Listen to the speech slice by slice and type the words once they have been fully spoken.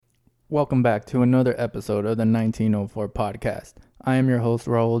Welcome back to another episode of the 1904 podcast. I am your host,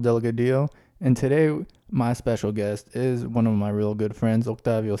 Raul Delgadillo, and today my special guest is one of my real good friends,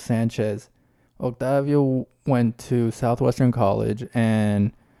 Octavio Sanchez. Octavio went to Southwestern College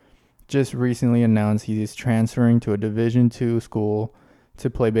and just recently announced he's transferring to a Division II school to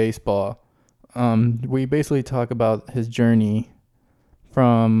play baseball. We basically talk about his journey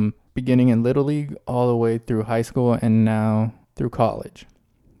from beginning in Little League all the way through high school and now through college.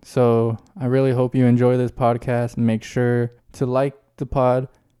 So I really hope you enjoy this podcast. Make sure to like the pod,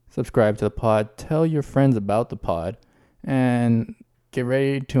 subscribe to the pod, tell your friends about the pod, and get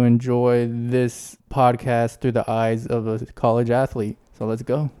ready to enjoy this podcast through the eyes of a college athlete. So let's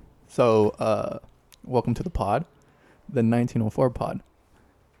go. So welcome to the pod, the 1904 pod.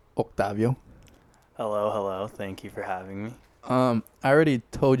 Octavio. Hello. Thank you for having me. I already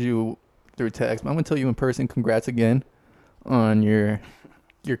told you through text, but I'm going to tell you in person, congrats again on your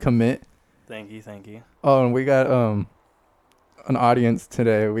commit. Thank you. Oh, and we got an audience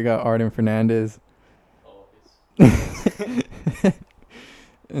today. We got Arden Fernandez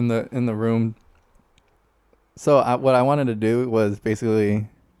in the room. So what I wanted to do was basically,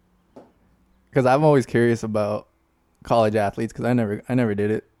 because I'm always curious about college athletes, because I never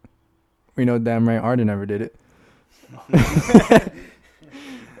did it. We know damn right Arden never did it.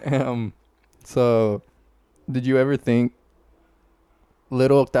 So did you ever think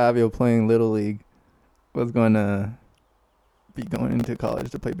little Octavio playing Little League was going to be going into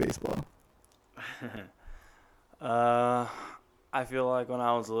college to play baseball? I feel like when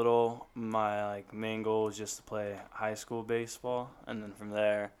I was little, my main goal was just to play high school baseball, and then from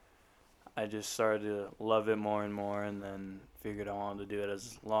there, I just started to love it more and more, and then figured I wanted to do it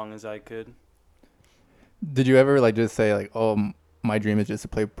as long as I could. Did you ever just say oh, my dream is just to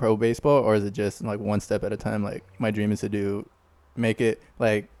play pro baseball, or is it just one step at a time? My dream is to make it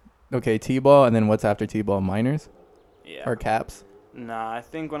okay, T-ball, and then what's after T-ball, minors? Yeah. Or caps? Nah, I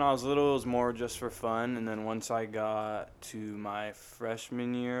think when I was little, it was more just for fun, and then once I got to my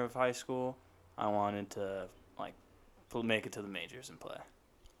freshman year of high school, I wanted to make it to the majors and play.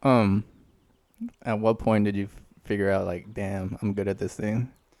 At what point did you figure out damn, I'm good at this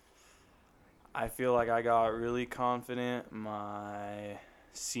thing? I feel like I got really confident my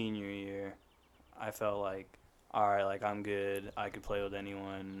senior year. I felt all right, I'm good. I could play with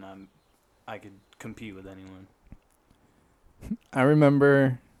anyone. I could compete with anyone. I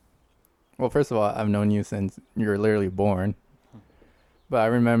remember, well, first of all, I've known you since you were literally born. But I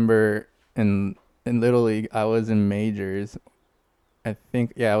remember in Little League, I was in majors. I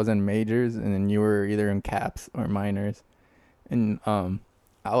was in majors, and then you were either in caps or minors. And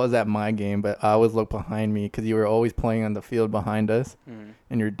I was at my game, but I always looked behind me because you were always playing on the field behind us,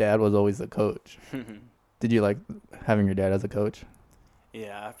 and your dad was always the coach. Did you like having your dad as a coach?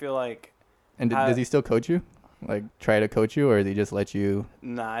 Yeah, I feel like... And does he still coach you? Try to coach you, or does he just let you...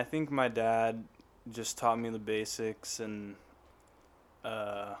 Nah, I think my dad just taught me the basics and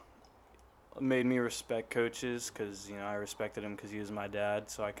made me respect coaches because, I respected him because he was my dad,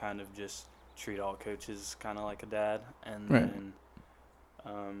 so I kind of just treat all coaches kind of like a dad. And right.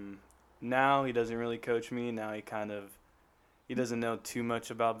 Then now he doesn't really coach me. Now he doesn't know too much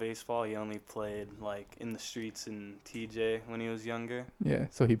about baseball. He only played in the streets in TJ when he was younger. Yeah,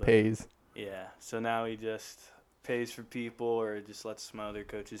 so he pays. Yeah, so now he just pays for people or just lets some other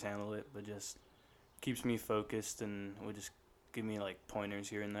coaches handle it, but just keeps me focused and will just give me pointers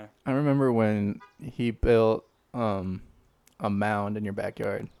here and there. I remember when he built a mound in your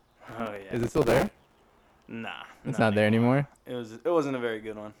backyard. Oh yeah. Is it still there? Nah. It's not there anymore? It wasn't a very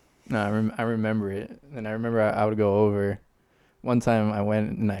good one. No, I remember it. And I remember I would go over. One time I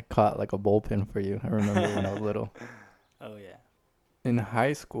went and I caught a bullpen for you. I remember when I was little. Oh yeah. In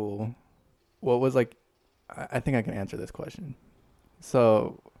high school, what was I think I can answer this question.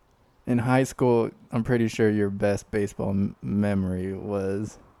 So in high school, I'm pretty sure your best baseball memory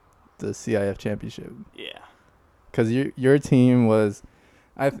was the CIF championship. Yeah. Because your team was...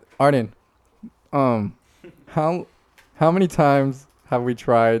 Arden, how many times have we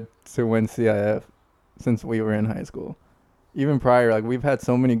tried to win CIF since we were in high school? Even prior, we've had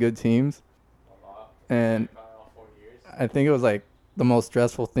so many good teams. A lot. And All 4 years. I think it was the most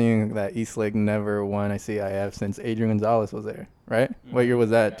stressful thing that Eastlake never won a CIF since Adrian Gonzalez was there, right? Mm-hmm. What year was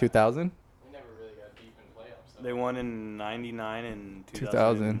that, 2000? We never really got deep in playoffs. So. They won in 99 and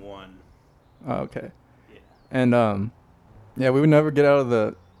 2001. Oh, okay. Yeah. And, we would never get out of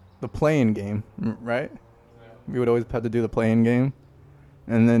the play-in game, right? Yeah. We would always have to do the play-in game.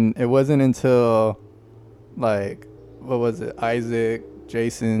 And then it wasn't until, what was it, Isaac,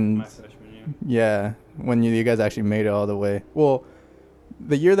 Jason. My freshman year. Yeah, when you guys actually made it all the way. Well,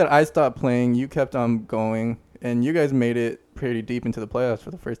 the year that I stopped playing, you kept on going, and you guys made it pretty deep into the playoffs for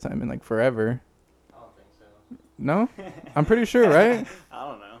the first time in like forever. I don't think so. No, I'm pretty sure, right? I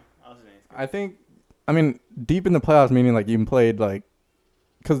don't know. I was in eighth grade. I think, I mean, deep in the playoffs meaning like you played like,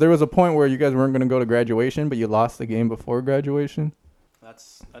 because there was a point where you guys weren't going to go to graduation, but you lost the game before graduation.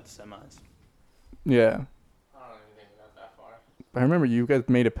 That's semis. Yeah, I don't even think we got that far. I remember you guys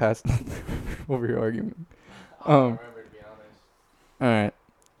made it past over your argument. I don't remember, to be honest. All right,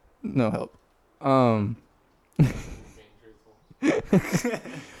 no help. Being truthful.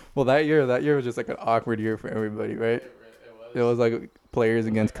 Well, that year was just like an awkward year for everybody, right? It was like players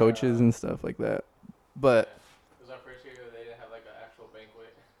against coaches and stuff like that. But It was our first year that they didn't have like an actual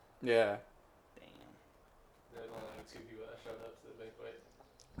banquet. yeah, Damn. There was only like 2 people that showed up to the banquet.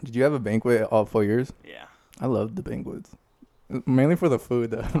 did you have a banquet all 4 years? Yeah. I loved the banquets, mainly for the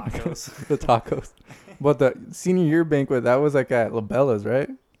food, though. Tacos. The tacos. But the senior year banquet, that was like at Labella's, right?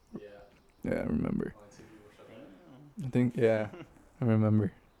 Yeah. Yeah, I remember. Only 2 people showed up. Damn. I think yeah, I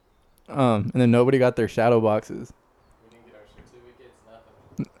remember. And then nobody got their shadow boxes. We didn't get our certificates,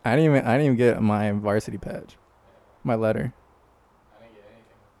 nothing. I didn't even get my varsity patch, my letter. I didn't get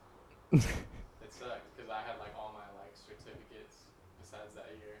anything. It sucked because I had like all my like certificates besides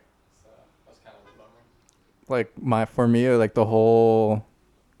that year, so that was kind of a bummer. Like for me, like the goal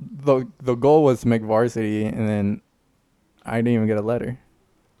was to make varsity, and then I didn't even get a letter.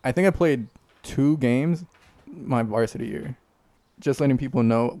 I think I played 2 games my varsity year. Just letting people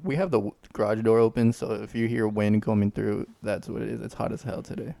know, we have the garage door open, so if you hear wind coming through, that's what it is. It's hot as hell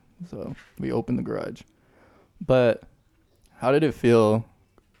today, so we opened the garage. But how did it feel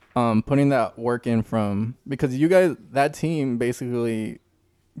putting that work in because you guys, that team basically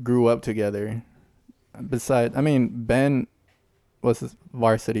grew up together. Besides, I mean, Ben was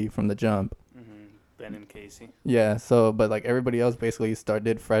varsity from the jump. Mm-hmm. Ben and Casey. Yeah, so, but like everybody else basically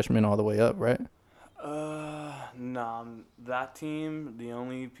did freshman all the way up, right? Nah, that team, the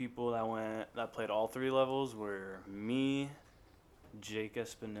only people that played all 3 levels were me, Jake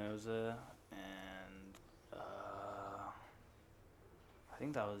Espinoza, and I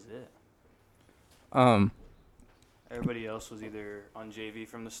think that was it. Everybody else was either on JV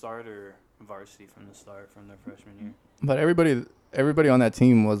from the start or varsity from the start from their freshman year. But everybody on that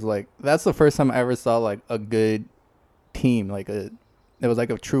team was like, that's the first time I ever saw like a good team, it was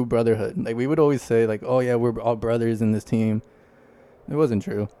like a true brotherhood. Like we would always say like, oh yeah, we're all brothers in this team. It wasn't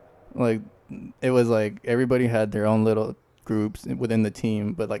true. Like it was like everybody had their own little groups within the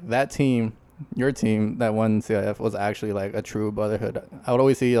team, but like that team, your team that won CIF was actually like a true brotherhood. I would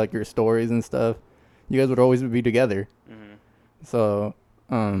always see like your stories and stuff. You guys would always be together. Mm-hmm. So,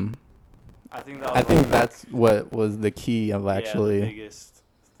 I think that's what was the key of actually. the biggest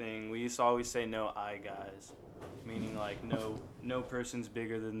thing. We used to always say no I guys, meaning like no person's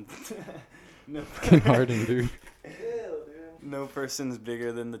bigger than no. Harden, dude. No person's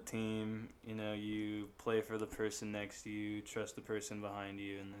bigger than the team. You know, you play for the person next to you, trust the person behind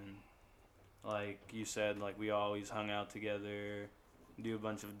you, and then, like you said, like we always hung out together, do a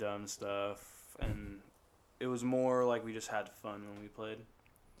bunch of dumb stuff, and it was more like we just had fun when we played.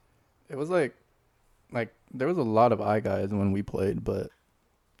 It was like there was a lot of I guys when we played, but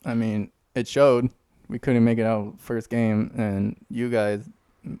I mean, it showed. We couldn't make it out first game, and you guys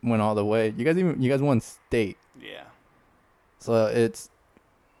went all the way. You guys won state. Yeah. So it's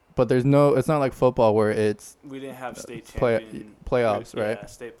not like football where it's We didn't have state playoffs, right? Yeah,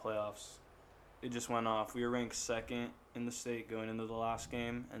 state playoffs. It just went off. We were ranked 2nd in the state going into the last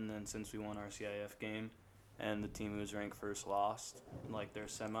game, and then since we won our CIF game, and the team who was ranked first lost, like their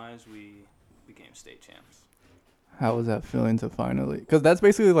semis, we became state champs. How was that feeling to finally? Because that's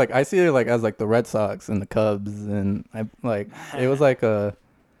basically like I see it like as like the Red Sox and the Cubs, and I like it was like a.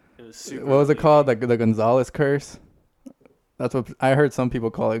 It was super. What was it called? Like the Gonzalez curse. That's what I heard. Some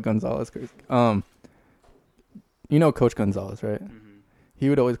people call it Gonzalez curse. You know Coach Gonzalez, right? Mm-hmm. He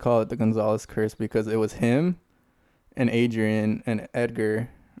would always call it the Gonzalez curse because it was him, and Adrian and Edgar.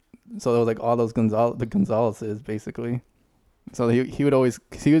 So it was like all those the Gonzalezes basically. So he would always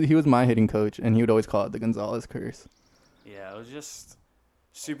he was my hitting coach, and he would always call it the Gonzalez curse. Yeah, it was just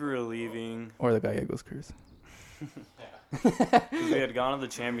super relieving. Or the Gallegos curse. Because we had gone to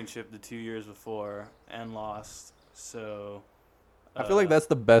the championship the 2 years before and lost. So I feel like that's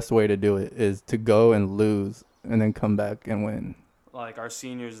the best way to do it, is to go and lose and then come back and win. Like our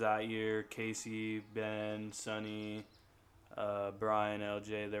seniors that year, Casey, Ben, Sonny, Brian,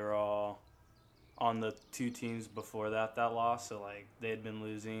 LJ, they were all on the 2 teams before that lost. So like they had been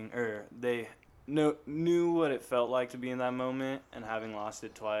losing, or they knew what it felt like to be in that moment, and having lost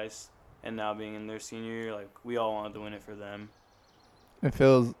it twice and now being in their senior year, like we all wanted to win it for them. It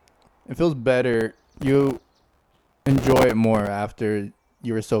feels better. You enjoy it more after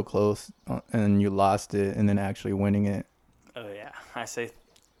you were so close and you lost it and then actually winning it. Oh yeah, I say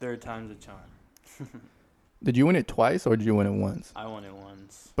third time's a charm. Did you win it twice or did you win it once? I won it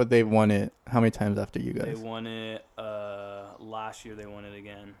once. But they've won it how many times after you They guys? won it last year. They won it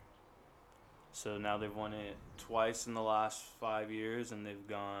again. So now they've won it twice in the last 5 years, and they've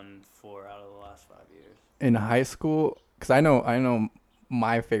gone 4 out of the last 5 years. In high school, because I know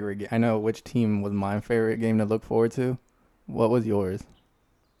my favorite game. I know which team was my favorite game to look forward to. What was yours?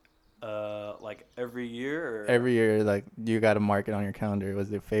 Like every year or Every year, like you got to mark it on your calendar. Was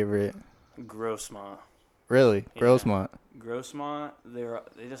your favorite? Grossmont. Really, Yeah. Grossmont. Grossmont,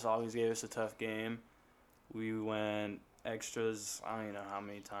 they just always gave us a tough game. We went extras, I don't even know how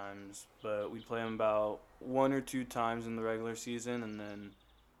many times, but we play them about 1 or 2 times in the regular season, and then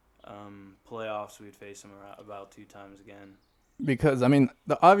playoffs we'd face them about 2 times again. Because I mean,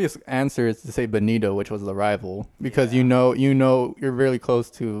 the obvious answer is to say Bonita, which was the rival, because Yeah. you know you're really close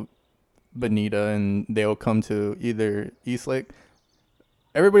to Bonita, and they'll come to either Eastlake.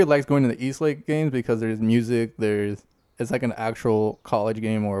 Everybody likes going to the Eastlake games because there's music. It's like an actual college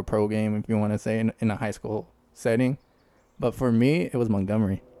game or a pro game, if you want to say, in a high school setting. But for me, it was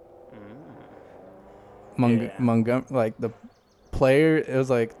Montgomery. Yeah. Montgomery, like the player, it was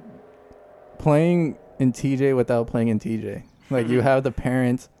like playing in TJ without playing in TJ. Like you have the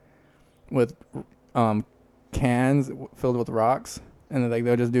parents with cans filled with rocks, and like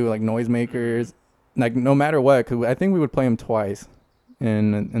they'll just do like noisemakers, like no matter what. Cause I think we would play them twice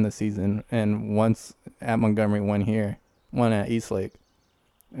in the season, and once at Montgomery, one at Eastlake,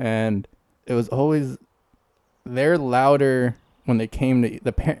 and it was always they're louder when they came to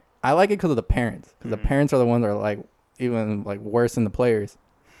the I like it because of the parents, because the parents are the ones that are like even like worse than the players,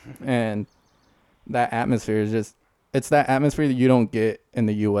 and that atmosphere is just. It's that atmosphere that you don't get in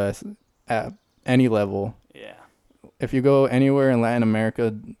the U.S. at any level. Yeah. If you go anywhere in Latin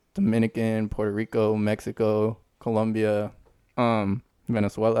America, Dominican, Puerto Rico, Mexico, Colombia,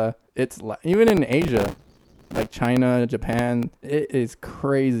 Venezuela, it's even in Asia, like China, Japan, it is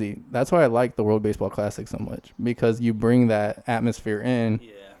crazy. That's why I like the World Baseball Classic so much, because you bring that atmosphere in,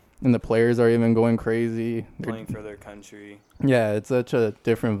 Yeah. and the players are even going crazy. Playing for their country. Yeah, it's such a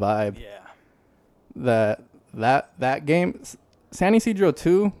different vibe. Yeah. That game, San Isidro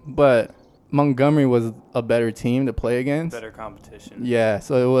too, but Montgomery was a better team to play against. Better competition. Yeah,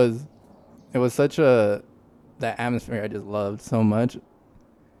 so it was such that atmosphere I just loved so much.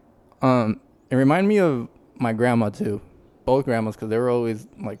 It reminded me of my grandma too, both grandmas, because they were always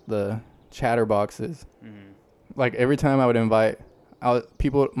like the chatterboxes. Mm-hmm. Like every time I would invite,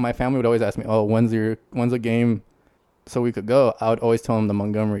 my family would always ask me, "Oh, when's a game, so we could go?" I would always tell them the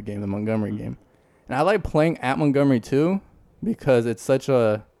Montgomery game. And I like playing at Montgomery too, because it's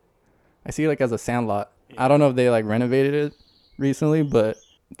I see it like as a sandlot. Yeah. I don't know if they like renovated it recently, but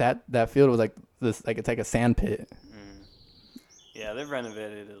that field was like this, like it's like a sand pit. Yeah, they've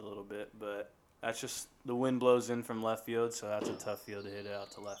renovated it a little bit, but that's just the wind blows in from left field, so that's a tough field to hit it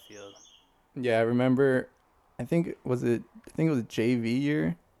out to left field. Yeah, I remember. I think it was JV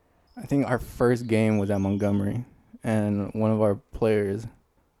year. I think our first game was at Montgomery, and one of our players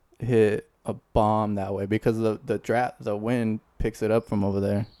hit a bomb that way because the wind picks it up from over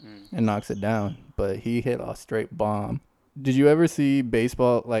there and knocks it down. But he hit a straight bomb. Did you ever see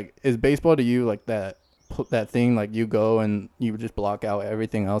baseball? Like, is baseball to you like that thing? Like you go and you just block out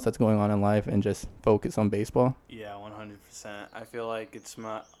everything else that's going on in life and just focus on baseball? Yeah, 100%. I feel like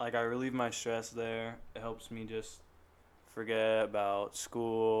I relieve my stress there. It helps me just forget about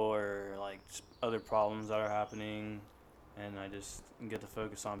school or like just other problems that are happening. And I just get to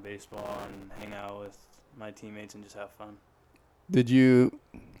focus on baseball and hang out with my teammates and just have fun.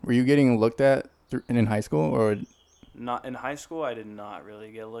 Were you getting looked at in high school or? Not in high school, I did not really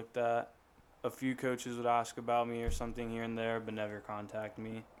get looked at. A few coaches would ask about me or something here and there, but never contact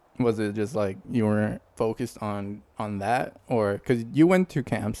me. Was it just like you weren't focused on that, or because you went to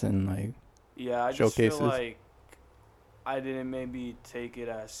camps and like I showcases? just feel like I didn't maybe take it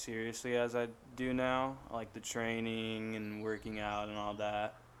as seriously as I do now, like the training and working out and all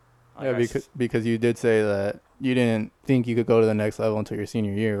that. Like because you did say that you didn't think you could go to the next level until your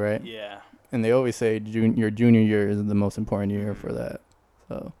senior year, right? Yeah. And they always say your junior year is the most important year for that.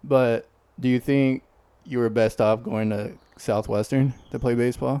 So, but do you think you were best off going to Southwestern to play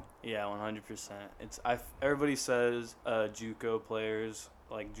baseball? Yeah, 100%. Everybody says JUCO players,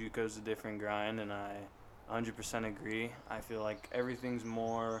 like JUCO's a different grind, and I 100% agree. I feel like everything's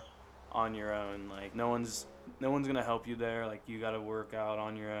more on your own. Like no one's gonna help you there. Like you gotta work out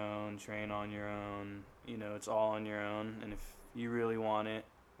on your own, train on your own. You know, it's all on your own. And if you really want it,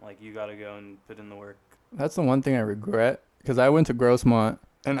 like you gotta go and put in the work. That's the one thing I regret, because I went to Grossmont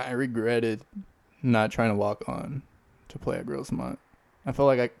and I regretted not trying to walk on to play at Grossmont. I felt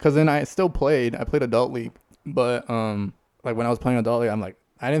like because then I still played. I played adult league, but like when I was playing adult league, I'm like,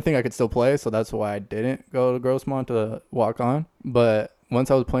 I didn't think I could still play, so that's why I didn't go to Grossmont to walk on. But once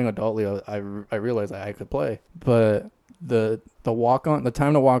I was playing adult league, I realized that I could play. But the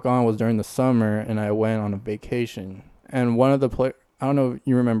time to walk on was during the summer, and I went on a vacation. And one of the I don't know if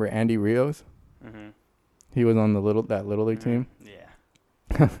you remember Andy Rios. Mm-hmm. He was on that little league team.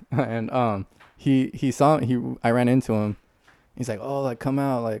 Yeah. And I ran into him. He's like, oh, like come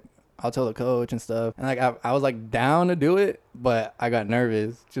out, like I'll tell the coach and stuff. And like I was like down to do it, but I got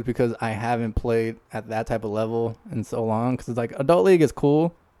nervous just because I haven't played at that type of level in so long. Because it's like adult league is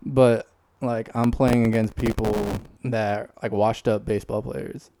cool, but like I'm playing against people that are like washed up baseball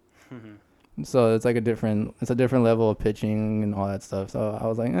players. So it's like a different level of pitching and all that stuff. So I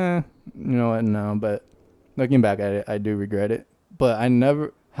was like, you know what, no. But looking back at it, I do regret it. But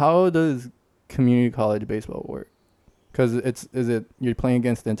how does community college baseball work? Because you're playing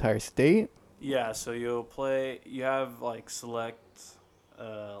against the entire state? Yeah, so you have like select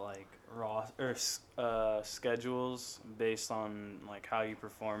schedules based on like how you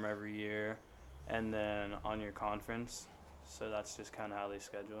perform every year, and then on your conference. So that's just kind of how they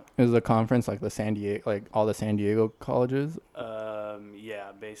schedule it. Is the conference like all the San Diego colleges?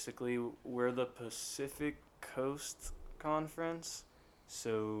 Yeah, basically we're the Pacific Coast Conference.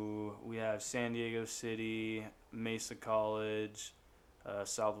 So we have San Diego City, Mesa College,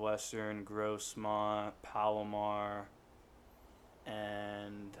 Southwestern, Grossmont, Palomar,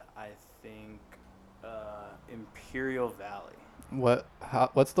 and I think Imperial Valley.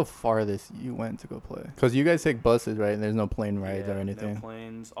 What's the farthest you went to go play? Because you guys take buses, right? And there's no plane rides or Yeah, anything. no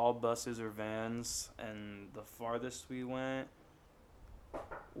planes, all buses or vans, and the farthest we went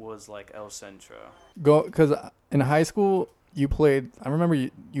was like El Centro. Because in high school you played. I remember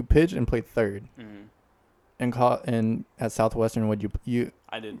you pitched and played third. Mm-hmm. And at Southwestern, you?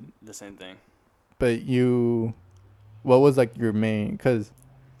 I did the same thing. But what was like your main? Because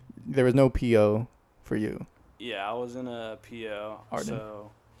there was no PO for you. Yeah, I was in a PO, Arden.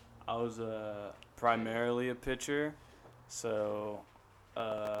 so I was primarily a pitcher. So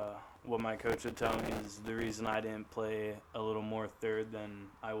what my coach would tell me is the reason I didn't play a little more third than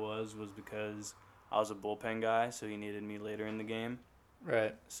I was because I was a bullpen guy, so he needed me later in the game.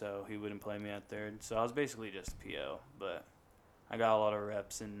 Right. So he wouldn't play me at third. So I was basically just PO, but I got a lot of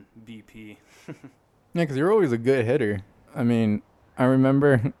reps in BP. Yeah, because you're always a good hitter. I mean, I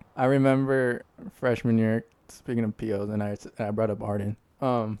remember freshman year. Speaking of POs, and I brought up Arden.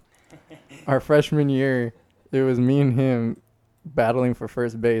 Our freshman year, it was me and him battling for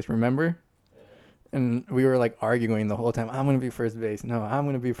first base. Remember? And we were like arguing the whole time. I'm gonna be first base. No, I'm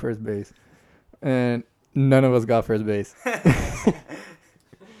gonna be first base. And none of us got first base.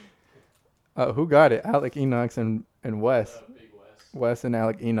 Who got it? Alec Enox and Wes. Big West. Wes and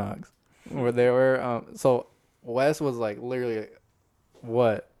Alec Enox. Where they were. So Wes was like literally,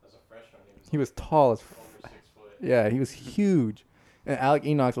 what? As a freshman, He was tall as. over 6 foot. Yeah, he was huge. And Alec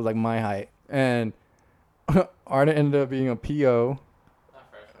Enox was like my height. And Arden ended up being a PO.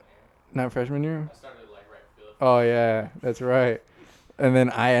 Not freshman year. Not freshman year? I started like right field. Oh, yeah, that's right. And then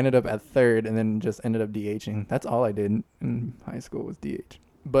I ended up at third and then just ended up DHing. That's all I did in high school was DH.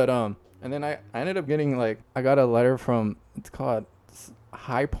 But, and then I ended up getting I got a letter from, it's called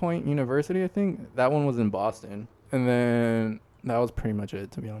High Point University, I think. That one was in Boston. And then that was pretty much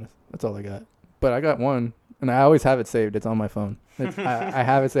it, to be honest. That's all I got. But I got one. And I always have it saved. It's on my phone. I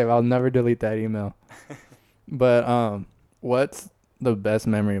have it saved. I'll never delete that email. But what's the best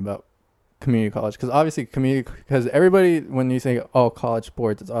memory about community college? Because obviously because everybody, when you say college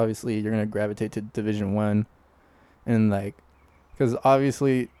sports, it's obviously you're gonna gravitate to Division I, and because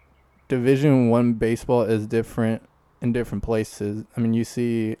obviously Division I baseball is different in different places. I mean, you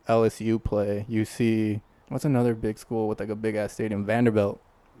see LSU play. You see what's another big school with a big ass stadium? Vanderbilt.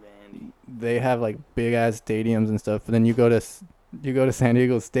 They have big ass stadiums and stuff. But then you go to San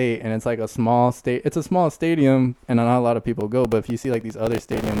Diego State and it's a small state. It's a small stadium and not a lot of people go. But if you see these other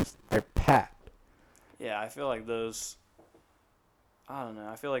stadiums, they're packed. Yeah, I feel like those. I don't know.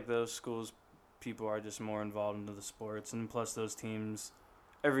 I feel like those schools, people are just more involved into the sports, and plus those teams,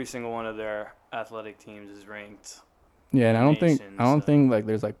 every single one of their athletic teams is ranked. Yeah, and I don't Nation, think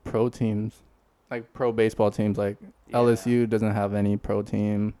there's pro teams, pro baseball teams. Yeah. LSU doesn't have any pro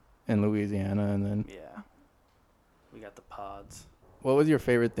team in Louisiana, and then. Yeah. We got the pods. What was your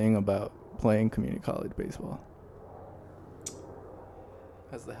favorite thing about playing community college baseball?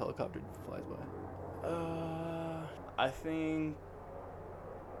 As the helicopter flies by. I think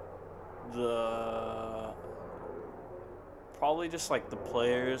the probably just like the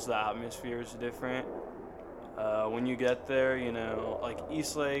players, the atmosphere is different. When you get there, like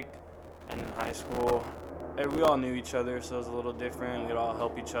Eastlake and in high school, we all knew each other, so it was a little different. We'd all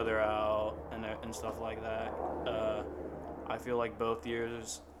help each other out and stuff like that. I feel like both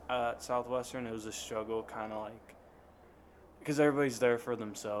years at Southwestern, it was a struggle, kind of like, because everybody's there for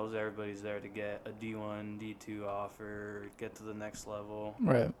themselves. Everybody's there to get a D1, D2 offer, get to the next level.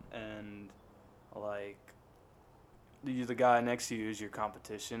 Right. And, like, the guy next to you is your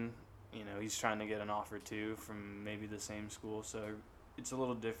competition. He's trying to get an offer too from maybe the same school, so it's a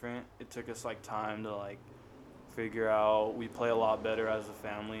little different. It took us like time to like figure out. We play a lot better as a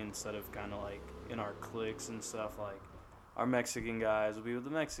family instead of kind of like in our cliques and stuff. Like our Mexican guys will be with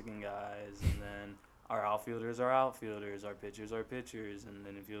the Mexican guys, and then our outfielders are outfielders, our pitchers are pitchers, and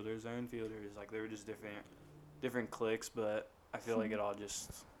then infielders are infielders. Like they were just different cliques, but I feel like it all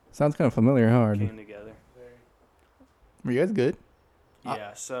just Sounds kind of familiar, huh? came together. Were you guys good?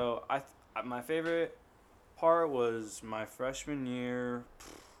 Yeah, so my favorite part was my freshman year.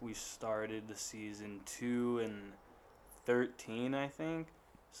 We started the season 2-13, I think.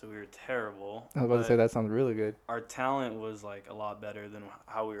 So we were terrible. I was about to say that sounds really good. Our talent was like a lot better than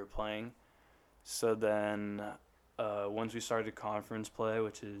how we were playing. So then, once we started conference play,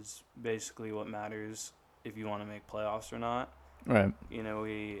 which is basically what matters if you want to make playoffs or not. Right.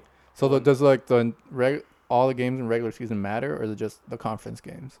 we. So does like all the games in regular season matter, or is it just the conference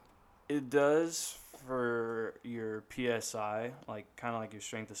games? It does for your PSI, like kind of like your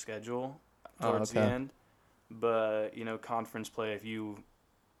strength of schedule towards the end. But conference play, if you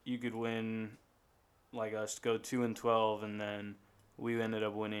could win, like us, go 2-12, and then we ended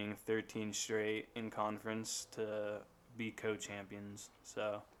up winning 13 straight in conference to be co-champions.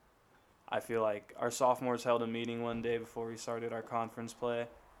 So I feel like our sophomores held a meeting one day before we started our conference play,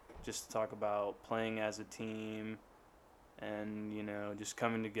 just to talk about playing as a team and, just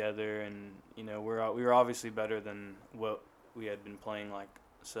coming together. And, we were obviously better than what we had been playing like.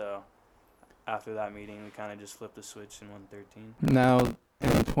 So after that meeting, we kind of just flipped the switch and won 13. Now,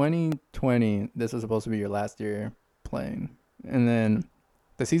 in 2020, this was supposed to be your last year playing. And then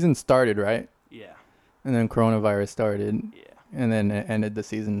the season started, right? Yeah. And then coronavirus started. Yeah. And then it ended the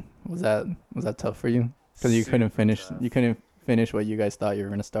season. Was that tough for you? Because you couldn't finish. Tough. You couldn't finish what you guys thought you were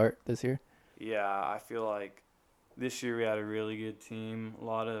going to start this year. Yeah, I feel like this year we had a really good team, a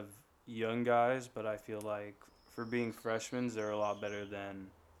lot of young guys, but I feel like for being freshmen, they're a lot better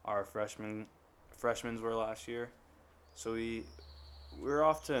than our freshmen were last year. So we were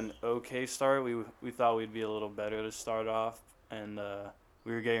off to an okay start. We thought we'd be a little better to start off, and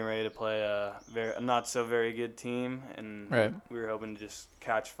we were getting ready to play a not so very good team, and Right. we were hoping to just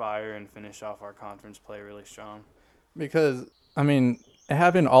catch fire and finish off our conference play really strong. Because, I mean, it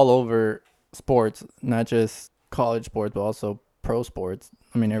happened all over sports, not just college sports, but also pro sports.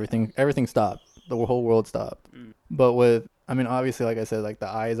 I mean, everything stopped. The whole world stopped. Mm. But obviously, like I said, like the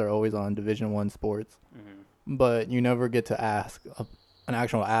eyes are always on Division I sports. Mm-hmm. But you never get to ask an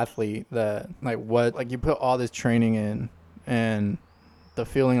actual athlete that, like, what, like, you put all this training in, and the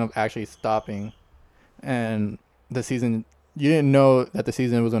feeling of actually stopping, and the season, you didn't know that the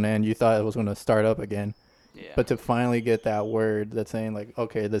season was going to end. You thought it was going to start up again. Yeah. But to finally get that word that's saying, like,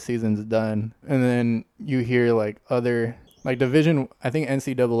 okay, the season's done, and then you hear, like, other, like, division, I think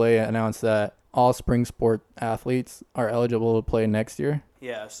NCAA announced that all spring sport athletes are eligible to play next year.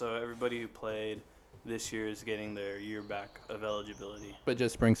 Yeah, so everybody who played this year is getting their year back of eligibility. But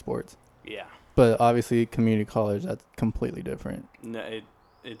just spring sports. Yeah. But obviously community college, that's completely different. No,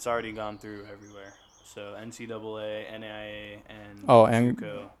 it's already gone through everywhere. So NCAA, NAIA, and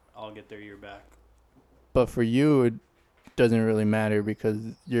JUCO all get their year back. But for you, it doesn't really matter because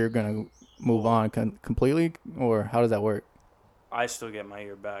you're going to move on completely, or how does that work? I still get my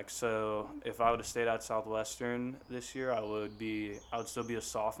year back. So if I would have stayed at Southwestern this year, I would still be a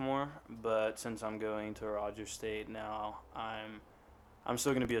sophomore. But since I'm going to Rogers State now, I'm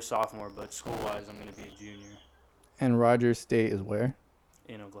still going to be a sophomore, but school-wise, I'm going to be a junior. And Rogers State is where?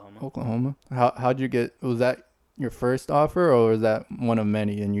 In Oklahoma. Oklahoma. How'd you get? Was that your first offer, or was that one of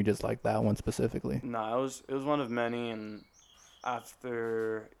many, and you just like that one specifically? No, it was one of many, and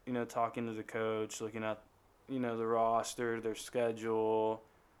after talking to the coach, looking at the roster, their schedule,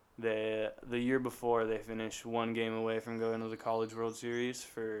 the year before they finished one game away from going to the College World Series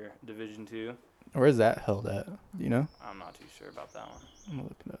for Division II. Where is that held at? Do you know? I'm not too sure about that one. I'm gonna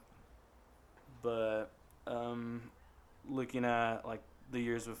look it up. But looking at like the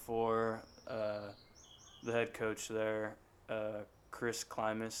years before, the head coach there, Chris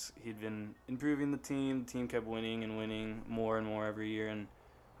Klimas. He'd been improving the team. The team kept winning and winning more and more every year, and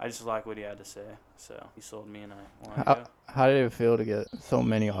I just liked what he had to say. So he sold me, and I wanted to go. How did it feel to get so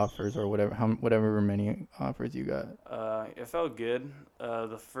many offers, or whatever many offers you got? It felt good.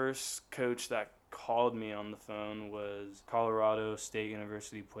 The first coach that called me on the phone was Colorado State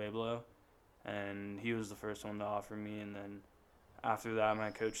University Pueblo, and he was the first one to offer me. And then after that,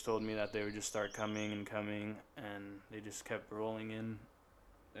 my coach told me that they would just start coming, and they just kept rolling in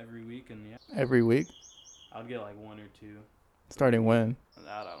every week. And yeah, Every week? I'd get like one or two. Starting when?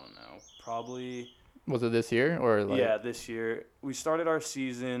 That I don't know. Probably. Was it this year or like? Yeah, this year. We started our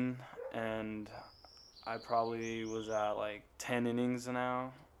season, and I probably was at like 10 innings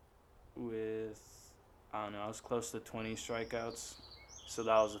now with, I don't know, I was close to 20 strikeouts. So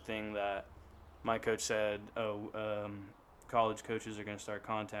that was the thing that my coach said, college coaches are going to start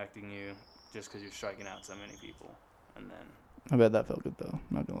contacting you just because you're striking out so many people. And then, I bet that felt good though,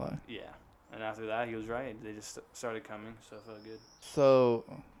 not gonna lie. yeah. And after that, he was right. They just started coming, so it felt good. So,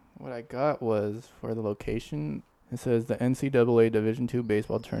 what I got was for the location. It says the NCAA Division II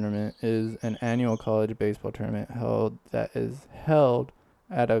baseball tournament is an annual college baseball tournament held at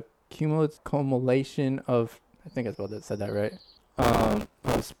a cumulation of, I think I said that right, of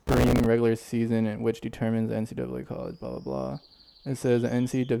spring regular season, which determines the NCAA college, blah, blah, blah. It says the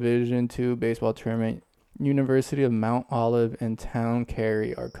NC Division II baseball tournament. University of Mount Olive and Town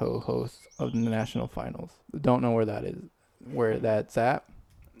Cary are co-hosts of the national finals. Don't know where that is, where that's at.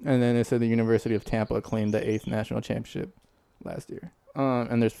 And then it said the University of Tampa claimed the 8th national championship last year.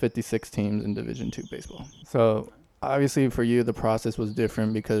 And there's 56 teams in Division II baseball. So obviously for you, the process was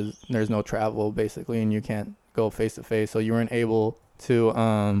different because there's no travel basically, and you can't go face to face. So you weren't able to,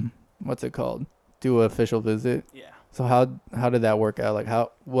 do an official visit. Yeah. So how did that work out? Like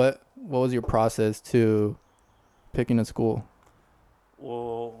what was your process to picking a school?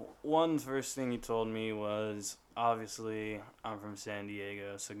 Well, one first thing he told me was, obviously, I'm from San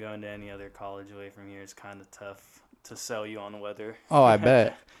Diego, so going to any other college away from here is kind of tough to sell you on the weather. Oh, I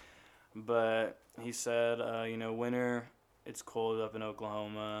bet. But he said, winter, it's cold up in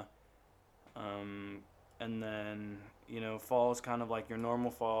Oklahoma. And then, fall is kind of like your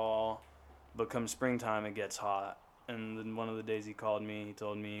normal fall, but come springtime, it gets hot. And then one of the days he called me, he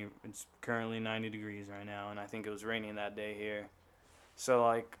told me it's currently 90 degrees right now, and I think it was raining that day here.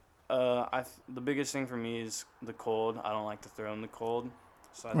 So, the biggest thing for me is the cold. I don't like to throw in the cold.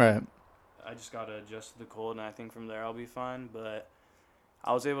 So I just got to adjust to the cold, and I think from there I'll be fine. But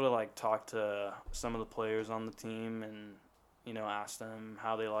I was able to, talk to some of the players on the team and, ask them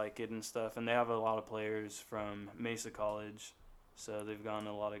how they like it and stuff. And they have a lot of players from Mesa College, so they've gotten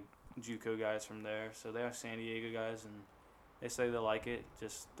a lot of JUCO guys from there. So they have San Diego guys, and they say they like it.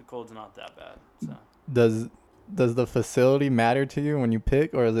 Just the cold's not that bad. So Does the facility matter to you when you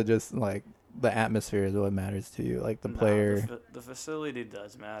pick, or is it just like the atmosphere is what matters to you, like the player? The facility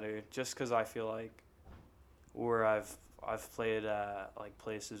does matter, just because I feel like where I've played at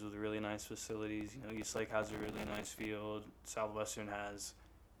places with really nice facilities. East Lake has a really nice field. Southwestern has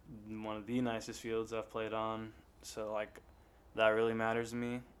one of the nicest fields I've played on. So that really matters to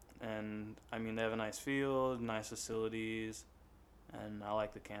me. And I mean, they have a nice field, nice facilities, and I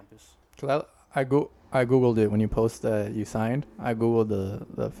like the campus. Cause I googled it when you post that you signed. I googled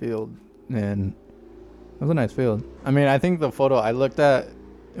the field, and it was a nice field. I mean, I think the photo I looked at,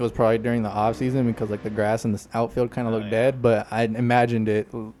 it was probably during the off season because the grass in the outfield kind of looked dead. But I imagined it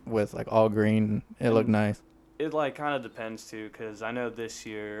with all green. It looked nice. It kind of depends too, because I know this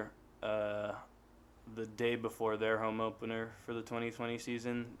year, the day before their home opener for the 2020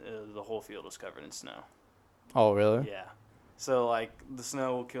 season, the whole field was covered in snow. Oh, really? Yeah. So, the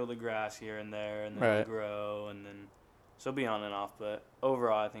snow will kill the grass here and there, and then it'll grow, and then so it'll be on and off. But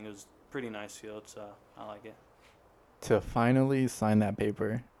overall, I think it was a pretty nice field, so I like it. To finally sign that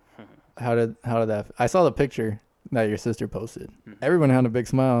paper, how did that? I saw the picture that your sister posted. Mm-hmm. Everyone had a big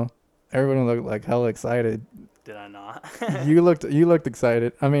smile. Everyone looked hella excited. Did I not? You looked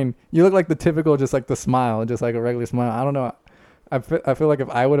excited. I mean, you look like the typical, just the smile, just like a regular smile. I don't know. I feel like if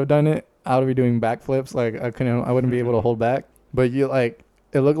I would have done it, I would be doing backflips. I wouldn't be able to hold back. But you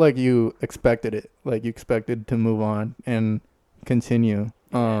it looked like you expected it. Like you expected to move on and continue.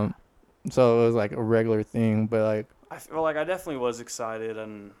 Yeah. So it was a regular thing, but I feel like I definitely was excited,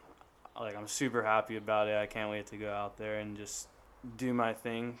 and I'm super happy about it. I can't wait to go out there and just do my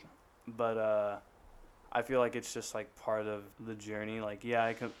thing. But I feel like it's just part of the journey.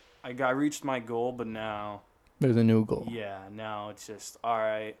 I reached my goal, but now there's a new goal. Yeah, now it's just all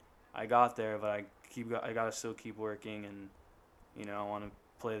right. I got there, but I gotta still keep working, and I want to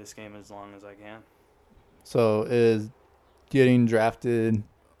play this game as long as I can. So getting drafted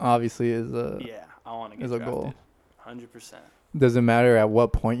obviously is a Yeah, I want to get is a drafted. goal. 100%. Does it matter at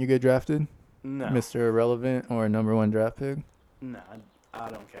what point you get drafted? No. Mr. Irrelevant or number one draft pick? No, I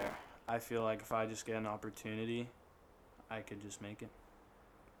don't care. I feel like if I just get an opportunity, I could just make it.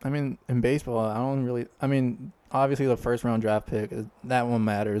 I mean, in baseball, obviously the first round draft pick, that one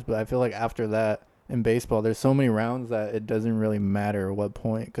matters. But I feel like after that, in baseball, there's so many rounds that it doesn't really matter what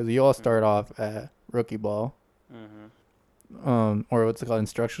point. Because you all start off at rookie ball. Or what's it called?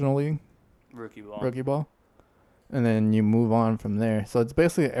 Instructional league? Rookie ball. Rookie ball. And then you move on from there. So it's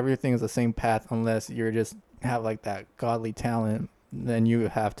basically everything is the same path unless you're just have like that godly talent. Then you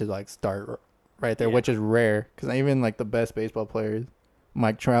have to like start right there, Yeah. which is rare. Because even like the best baseball players,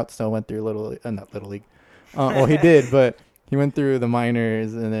 Mike Trout still went through not little league. Well, he did, but he went through the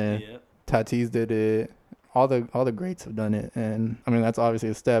minors, and then Yep. Tatis did it. All the greats have done it, and I mean that's obviously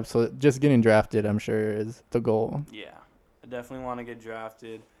a step. So just getting drafted, I'm sure, is the goal. Yeah. I definitely want to get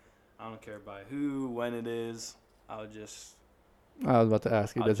drafted. I don't care by who, when it is. I'll just I was about to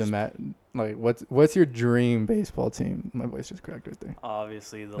ask you, I'll does it just- matter? Like, what's your dream baseball team? My voice just cracked right there.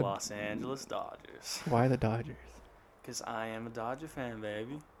 obviously the Los Angeles Dodgers. Why the Dodgers? Because I am a Dodger fan,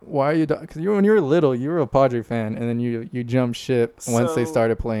 baby. Why are you? Because when you were little, you were a Padre fan, and then you jumped ship once they So-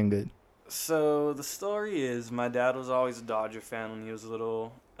 started playing good. So the story is, my dad was always a Dodger fan when he was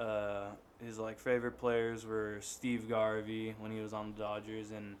little. His like favorite players were Steve Garvey when he was on the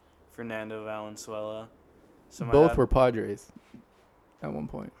Dodgers and Fernando Valenzuela. So my Both dad- were Padres at one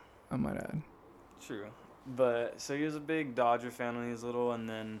point, I might add. True. But so he was a big Dodger fan when he was little, and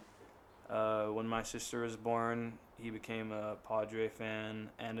then when my sister was born, he became a Padre fan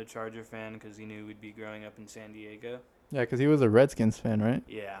and a Charger fan because he knew we'd be growing up in San Diego. Yeah, because he was a Redskins fan, right?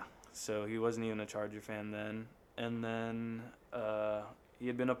 Yeah. So he wasn't even a Charger fan then. And then he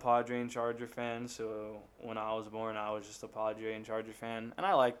had been a Padre and Charger fan, so when I was born, I was just a Padre and Charger fan. And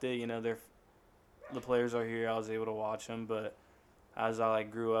I liked it. You know, the players are here. I was able to watch them, but as I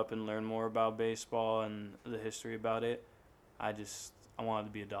like grew up and learned more about baseball and the history about it, I wanted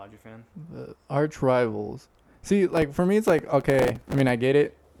to be a Dodger fan. The arch rivals. See, like for me, it's like okay. I mean, I get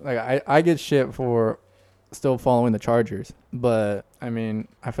it. Like I get shit for still following the Chargers, but I mean,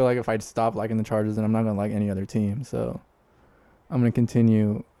 I feel like if I stop liking the Chargers, then I'm not gonna like any other team. So I'm gonna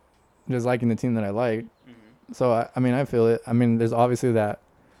continue just liking the team that I like. So I mean, I feel it. I mean, there's obviously that.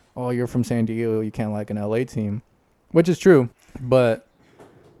 Oh, you're from San Diego, you can't like an LA team, which is true. But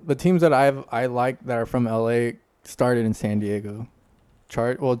the teams that I like that are from LA started in San Diego.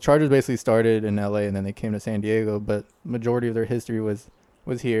 Chargers basically started in LA and then they came to San Diego, but majority of their history was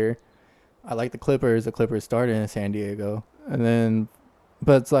here. I like the Clippers. The Clippers started in San Diego, and then,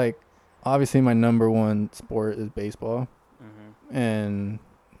 but it's like obviously my number one sport is baseball, and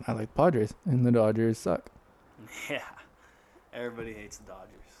I like Padres, and the Dodgers suck. Yeah. Everybody hates the Dodgers.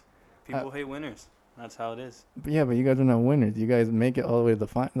 People hate winners. That's how it is. But yeah, but you guys are not winners. You guys make it all the way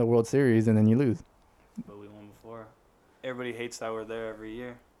to the World Series, and then you lose. But we won before. Everybody hates that we're there every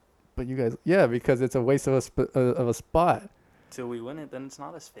year. But you guys, yeah, because it's a waste of a spot. Till we win it, then it's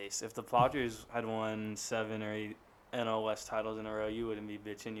not a space. If the Padres had won 7 or 8 NL West titles in a row, you wouldn't be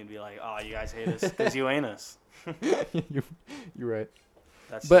bitching. You'd be like, "Oh, you guys hate us because you ain't us." You're right.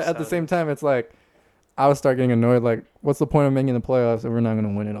 That's But just at the how it same is. time, it's like I would start getting annoyed. Like, what's the point of making the playoffs if we're not going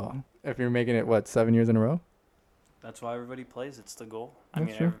to win it all? If you're making it 7 years in a row? That's why everybody plays. It's the goal.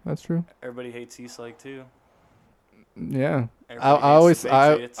 That's true. Everybody hates Eastlake too. Yeah. Everybody hates the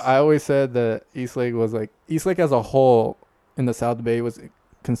Patriots. I always said that Eastlake was like Eastlake as a whole in the South Bay was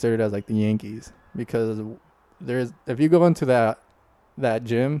considered as like the Yankees because if you go into that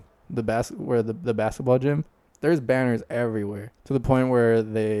gym, the basketball gym, there's banners everywhere to the point where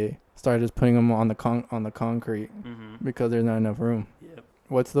they started just putting them on the concrete because there's not enough room. Yep.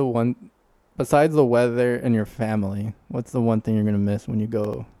 What's the one besides the weather and your family? What's the one thing you're gonna miss when you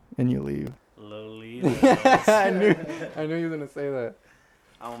go and you leave? Lolitas. I knew you were gonna say that.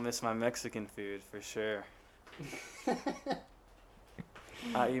 I will miss my Mexican food for sure.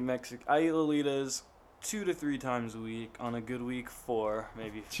 I eat Lolitas 2 to 3 times a week. On a good week, 4,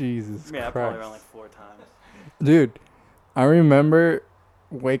 maybe. Jesus Yeah, Christ. probably around like 4 times. Dude, I remember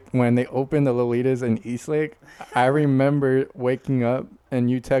when they opened the Lolitas in Eastlake. I remember waking up and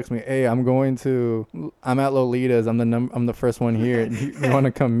you text me, "Hey, I'm at Lolitas. I'm the first one here. You want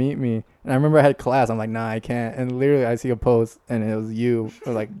to come meet me?" And I remember I had class. I'm like, "Nah, I can't." And literally, I see a post and it was you.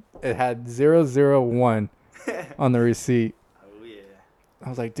 Like it had 001 on the receipt. Oh yeah. I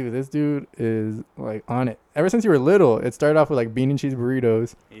was like, "Dude, this dude is like on it." Ever since you were little, it started off with like bean and cheese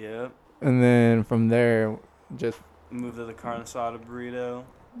burritos, Yep. and then from there, just Moved to the carne asada burrito.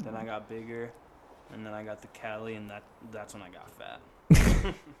 Then I got bigger. and then I got the Cali, and that's when I got fat.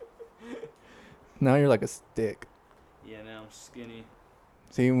 Now you're like a stick. Yeah, now I'm skinny.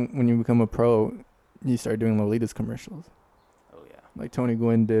 See, when you become a pro, you start doing Lolita's commercials, Oh yeah. like Tony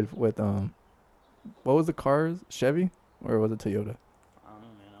Gwynn did with what was the cars? Chevy or was it Toyota? I don't know,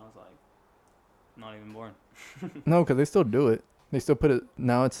 man. I was like, not even born. No, because they still do it. They still put it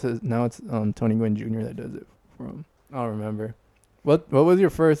now. Tony Gwynn Jr. that does it for 'em. I don't remember. What was your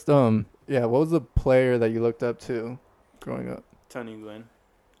first what was the player that you looked up to growing up? Tony Gwynn.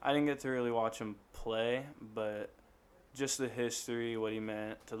 I didn't get to really watch him play, but just the history, what he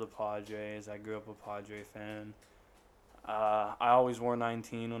meant to the Padres. I grew up a Padre fan. I always wore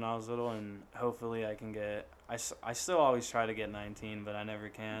 19 when I was little, and hopefully I can get. I still always try to get 19, but I never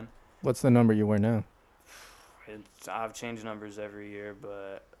can. What's the number you wear now? I've changed numbers every year,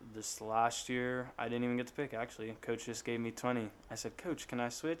 but this last year I didn't even get to pick. Actually, Coach just gave me 20. I said, "Coach, can I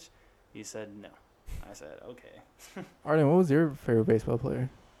switch?" He said, "No." I said, "Okay." Arden, what was your favorite baseball player?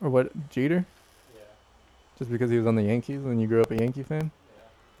 Or what, Jeter? Yeah. Just because he was on the Yankees and you grew up a Yankee fan? Yeah.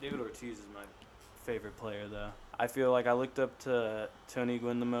 David Ortiz is my favorite player, though. I feel like I looked up to Tony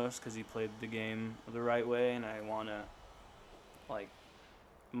Gwynn the most because he played the game the right way, and I want to, like,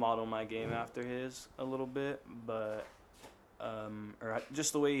 model my game after his a little bit. But,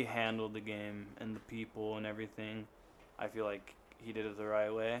 just the way he handled the game and the people and everything, I feel like he did it the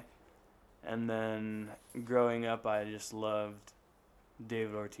right way. And then growing up, I just loved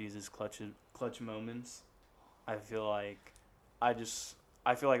David Ortiz's clutch moments. I feel like that's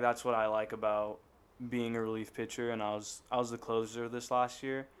what I like about being a relief pitcher, and I was the closer this last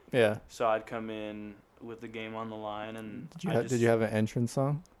year. Yeah. So I'd come in with the game on the line, and Did you have an entrance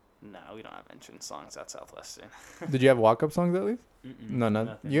song? No, we don't have entrance songs at Southwestern. Did you have walk-up songs at least? No,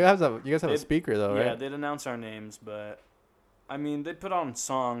 nothing. You guys have a speaker though, right? Yeah, they'd announce our names, but I mean, they'd put on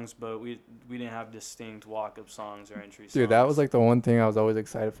songs, but we didn't have distinct walk-up songs or entry songs. Dude, that was like the one thing I was always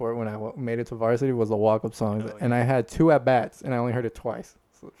excited for when I made it to varsity was the walk-up songs, Oh, and yeah. I had 2 at bats, and I only heard it twice.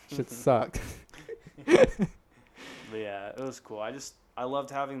 So shit sucked. But yeah, it was cool. I loved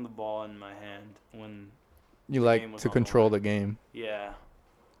having the ball in my hand when. You The like game was to on the control line. the game. Yeah.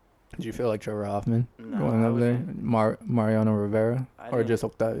 Did you feel like Trevor Hoffman No, going I up there? wasn't. Mariano Rivera, I or didn't- just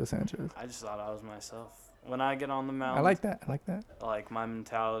Octavio Sanchez? I just thought I was myself. When I get on the mound, I like that. like my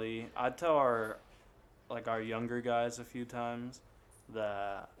mentality. I'd tell our younger guys a few times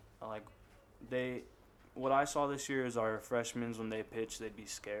that what I saw this year is our freshmen, when they pitch, they'd be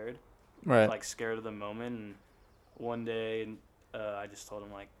scared, Right. like scared of the moment. And one day, I just told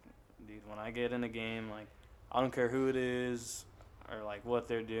them, like, dude, when I get in a game, like, I don't care who it is or like what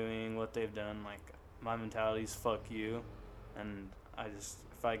they're doing, what they've done. Like, my mentality's fuck you, and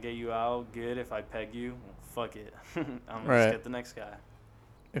if I get you out, good. If I peg you, well, fuck it. I'm gonna Right. just get the next guy.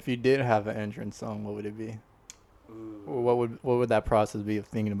 If you did have an entrance song, what would it be? Ooh. Or what would that process be of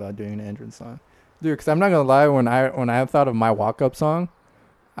thinking about doing an entrance song? Dude, because I'm not gonna lie, when I thought of my walk-up song,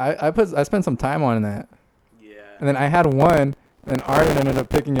 I spent some time on that, Yeah. and then I had one, and Arden ended up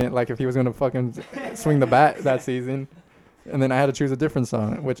picking it like if he was gonna fucking swing the bat that season, and then I had to choose a different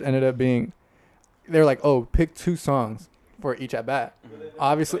song, which ended up being, they were like, oh, pick 2 songs for each at bat.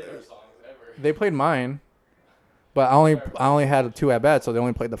 Obviously, Play their songs ever. they played mine, but I only had 2 at bats, so they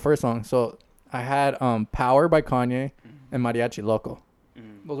only played the first song. So I had "Power" by Kanye and "Mariachi Loco."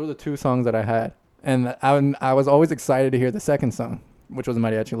 Mhm. Those were the 2 songs that I had, and I was always excited to hear the second song, which was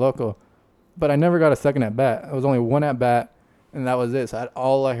 "Mariachi Loco," but I never got a second at bat. It was only 1 at bat, and that was it. So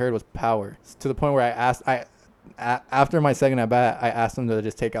all I heard was "Power," to the point where after my second at bat, I asked them to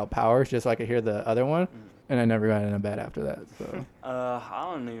just take out "Power" just so I could hear the other one, and I never got in a bat after that. So.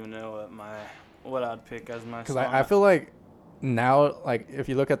 I don't even know what I'd pick as my Because song. I feel like now, like, if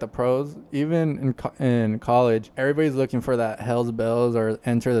you look at the pros, even in college, everybody's looking for that Hell's Bells or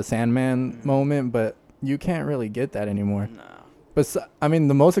Enter the Sandman moment, but you can't really get that anymore. No. But I mean,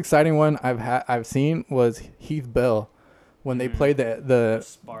 the most exciting one I've seen was Heath Bell when they played the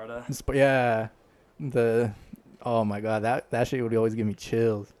Sparta. oh my god, that shit would always give me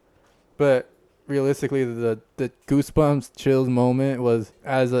chills. But realistically, the goosebumps chills moment was,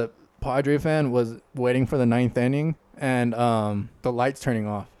 as a Padre fan, was waiting for the 9th inning and the lights turning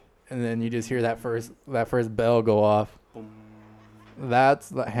off, and then you just hear that first bell go off. Boom. That's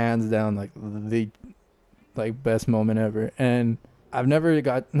the hands down the best moment ever. And I've never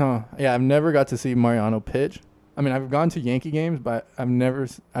got to see Mariano pitch. I mean, I've gone to Yankee games, but I've never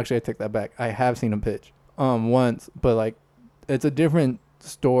actually. I take that back. I have seen him pitch once, but like, it's a different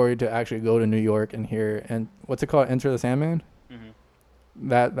story to actually go to New York and hear. And what's it called? Enter the Sandman. Mm-hmm.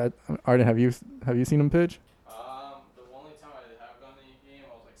 That Arden, have you seen him pitch? The only time I have gone to a game,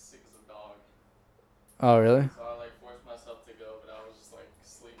 I was like sick as a dog. Oh, really? So I like forced myself to go, but I was just like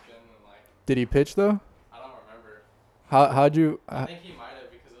sleeping and like Did he pitch though? I don't remember. How'd you I think he might have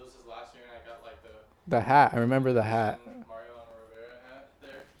because it was his last year and I got like the hat? I remember the hat. Mariano Rivera hat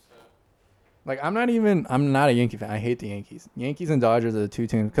there. So Like I'm not a Yankee fan. I hate the Yankees. Yankees and Dodgers are the two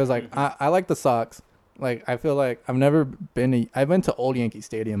teams because like I like the Sox. Like I feel like I've been to old Yankee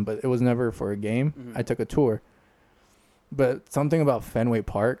Stadium, but it was never for a game. Mhm. I took a tour. But something about Fenway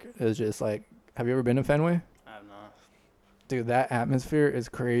Park is just like, have you ever been to Fenway? I have not. Dude, that atmosphere is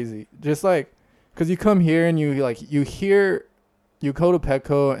crazy. Just like, cause you come here and you go to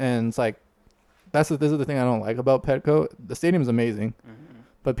Petco and it's like, this is the thing I don't like about Petco. The stadium's amazing,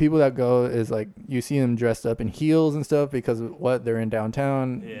 but people that go is like, you see them dressed up in heels and stuff because of what they're in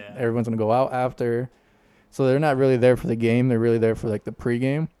downtown. Yeah. Everyone's gonna go out after, so they're not really there for the game. They're really there for like the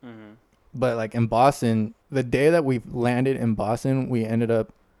pregame. But like in Boston, the day that we landed in Boston, we ended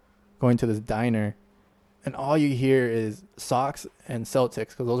up going to this diner, and all you hear is Sox and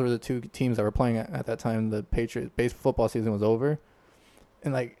Celtics because those were the two teams that were playing at that time. The Patriots football season was over,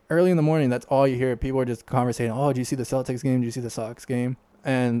 and like early in the morning, that's all you hear. People are just conversating. Oh, did you see the Celtics game? Did you see the Sox game?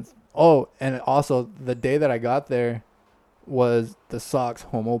 And also the day that I got there was the Sox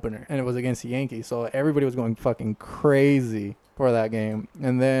home opener, and it was against the Yankees. So everybody was going fucking crazy for that game.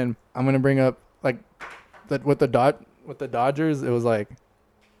 And then I'm gonna bring up like that with the Dodgers. It was like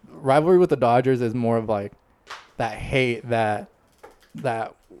rivalry with the Dodgers is more of like that hate, that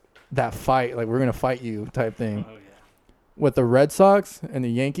fight, like we're gonna fight you type thing. Oh yeah. With the Red Sox and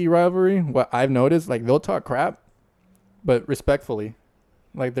the Yankee rivalry, what I've noticed, like they'll talk crap, but respectfully.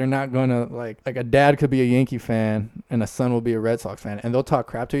 Like they're not gonna like a dad could be a Yankee fan and a son will be a Red Sox fan, and they'll talk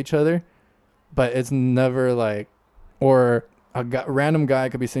crap to each other, but it's never like, or random guy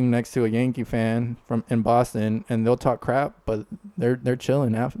could be sitting next to a Yankee fan in Boston, and they'll talk crap, but they're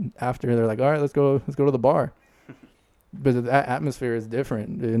chilling after. They're like, all right, let's go to the bar. But that atmosphere is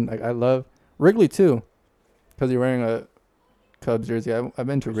different, dude. Like I love Wrigley too, because you're wearing a Cubs jersey. I've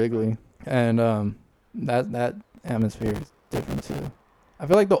been to Wrigley, and that atmosphere is different too. I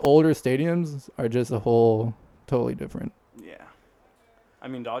feel like the older stadiums are just a whole totally different. Yeah. I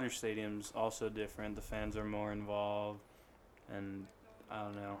mean, Dodger Stadium's also different. The fans are more involved. And I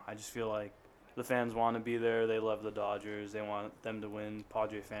don't know. I just feel like the fans want to be there. They love the Dodgers. They want them to win.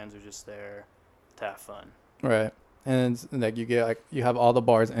 Padre fans are just there to have fun. Right. And it's like you have all the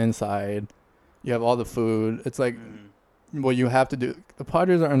bars inside. You have all the food. It's like what you have to do. The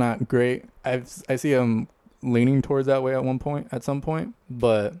Padres are not great. I see them leaning towards that way at some point,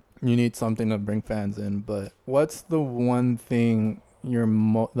 but you need something to bring fans in. But what's the one thing you're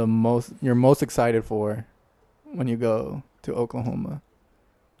most excited for when you go to Oklahoma?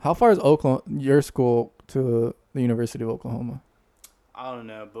 How far is your school to the University of Oklahoma? I don't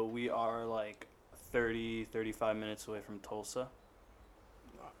know, but we are like 35 minutes away from Tulsa.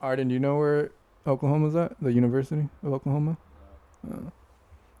 Arden, do you know where Oklahoma's at? The University of Oklahoma?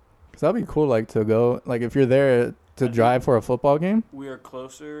 Cause that'd be cool, like to go, like if you're there to drive for a football game. We are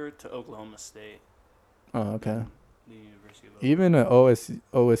closer to Oklahoma State. Oh, okay. The University of Oklahoma. Even an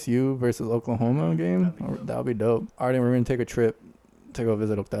OSU versus Oklahoma game, that'd be dope. Arden, we're gonna take a trip to go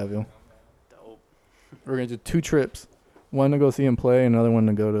visit Octavio. Dope. We're gonna do 2 trips, one to go see him play, another one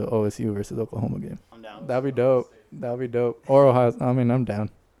to go to OSU versus Oklahoma game. I'm down. That'd be dope. That'd be dope. Or Ohio. I mean, I'm down.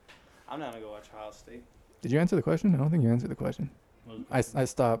 I'm down to go watch Ohio State. Did you answer the question? I don't think you answered the question. I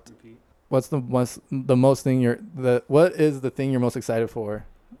stopped. Repeat. What is the thing you're most excited for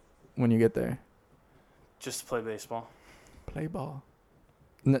when you get there? Just to play baseball. Play ball.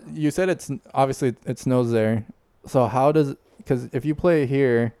 You said it snows there. So because if you play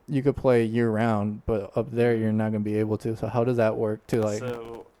here, you could play year round, but up there you're not going to be able to. So how does that work to like?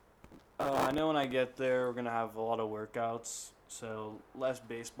 So I know when I get there, we're going to have a lot of workouts. So less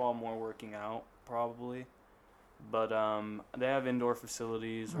baseball, more working out probably. But they have indoor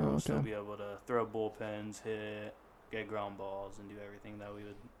facilities where we'll still be able to throw bullpens, hit, get ground balls, and do everything that we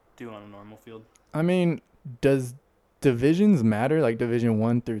would do on a normal field. I mean, does divisions matter? Like Division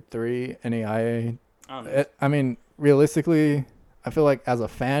 1 through 3, NAIA? I don't know. I mean, realistically, I feel like as a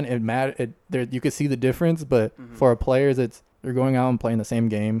fan, it matter. You could see the difference, but for players, they're going out and playing the same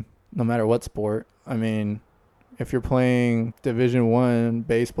game, no matter what sport. I mean, if you're playing Division 1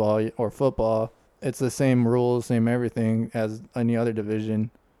 baseball or football, it's the same rules, same everything as any other division.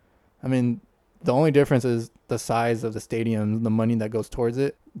 I mean, the only difference is the size of the stadium, the money that goes towards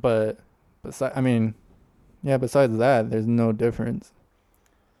it. But besides that, there's no difference.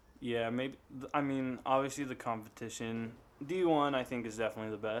 Yeah, maybe. I mean, obviously the competition, D1 I think is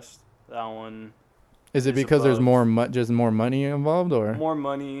definitely the best. That one. Is it because there's more money involved, or more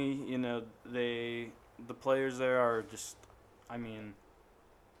money? You know, the players there are just, I mean,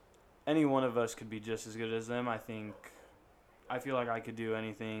 any one of us could be just as good as them. I feel like I could do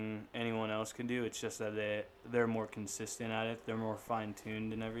anything anyone else could do. It's just that they're more consistent at it. They're more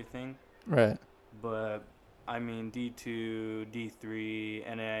fine-tuned and everything. Right. But, I mean, D2, D3,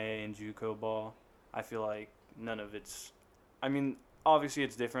 NAIA, and JUCO ball, I feel like none of it's... I mean, obviously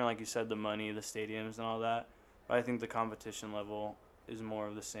it's different, like you said, the money, the stadiums, and all that. But I think the competition level is more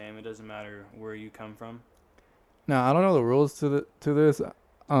of the same. It doesn't matter where you come from. Now, I don't know the rules to this.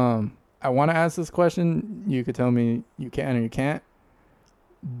 I want to ask this question. You could tell me you can or you can't.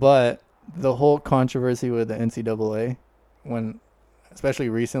 But the whole controversy with the NCAA, especially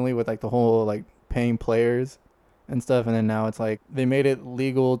recently with like the whole like paying players and stuff, and then now it's like they made it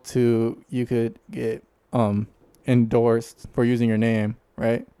legal you could get endorsed for using your name,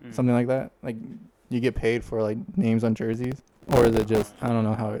 right? Something like that. Like you get paid for like names on jerseys, or is it just, I don't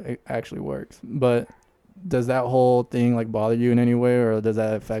know how it actually works. But does that whole thing like bother you in any way, or does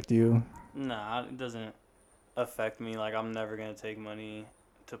that affect you? Nah, it doesn't affect me. Like, I'm never going to take money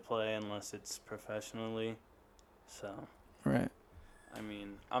to play unless it's professionally. So, Right. I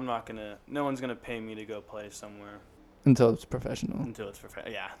mean, no one's going to pay me to go play somewhere. Until it's professional.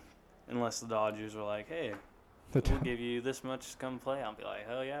 Yeah. Unless the Dodgers were like, hey, we'll give you this much to come play. I'll be like,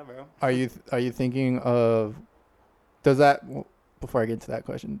 hell yeah, bro. Are you thinking of, before I get to that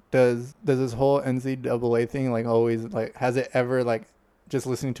question, does this whole NCAA thing like always, like, has it ever, like, just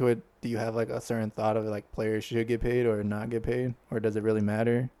listening to it, do you have like a certain thought of like players should get paid or not get paid, or does it really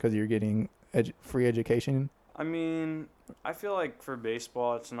matter because you're getting free education? I mean, I feel like for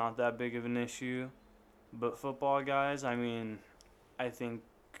baseball it's not that big of an issue, but football guys, I mean, I think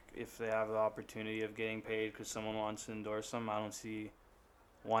if they have the opportunity of getting paid because someone wants to endorse them, I don't see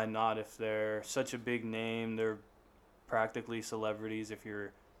why not. If they're such a big name, they're practically celebrities. If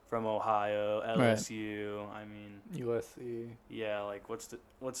you're from Ohio, LSU, right. I mean, USC. Yeah, like what's the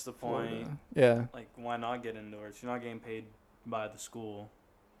point? Florida. Yeah. Like, why not get endorsed? You're not getting paid by the school.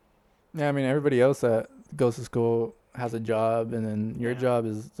 Yeah, I mean, everybody else that goes to school has a job, and then your job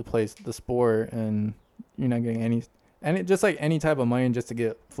is to play the sport, and you're not getting any just like any type of money just to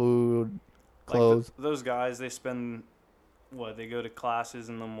get food, clothes. Like those guys, they spend they go to classes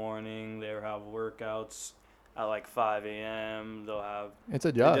in the morning. They have workouts at like 5 a.m. They'll have... It's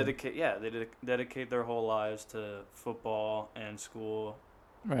a job. They dedicate their whole lives to football and school,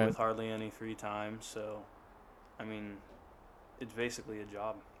 right, with hardly any free time. So, I mean, it's basically a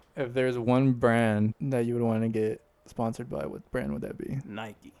job. If there's one brand that you would want to get sponsored by, what brand would that be?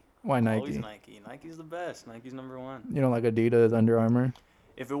 Nike. Why Nike? Always Nike. Nike's the best. Nike's number one. You don't like Adidas, Under Armour?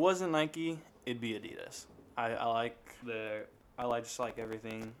 If it wasn't Nike, it'd be Adidas. I just like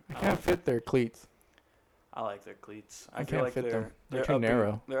everything. I can't fit their cleats. I like their cleats. I feel like they're too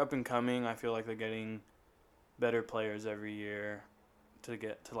narrow. They're up and coming. I feel like they're getting better players every year to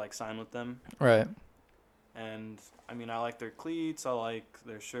sign with them. Right. And I mean, I like their cleats. I like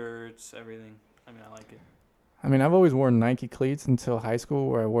their shirts. Everything. I mean, I like it. I mean, I've always worn Nike cleats until high school,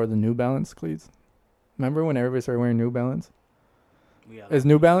 where I wore the New Balance cleats. Remember when everybody started wearing New Balance? Is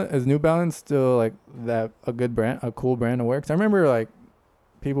New Balance still like a good brand, a cool brand to wear? 'Cause I remember like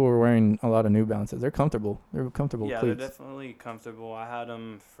people were wearing a lot of New Balances. They're comfortable. They're comfortable cleats. Yeah, they're definitely comfortable. I had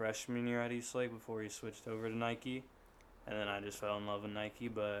them freshman year at Eastlake before he switched over to Nike, and then I just fell in love with Nike.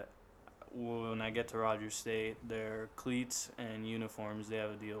 But when I get to Rogers State, their cleats and uniforms, they have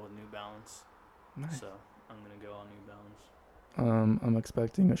a deal with New Balance. Nice. So I'm gonna go on New Balance. I'm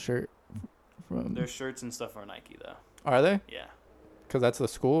expecting a shirt from... Their shirts and stuff are Nike though. Are they? Yeah. 'Cause that's the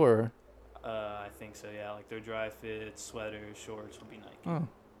school, or? I think so, yeah. Like their dry fits, sweaters, shorts will be Nike. Oh,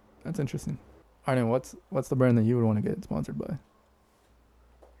 that's interesting. Arden, what's the brand that you would want to get sponsored by?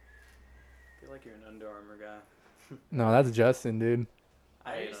 I feel like you're an Under Armour guy. No, that's Justin, dude.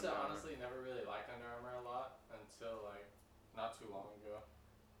 I used to honestly never really like Under Armour a lot until like not too long ago.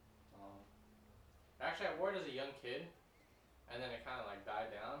 Actually, I wore it as a young kid, and then it kind of like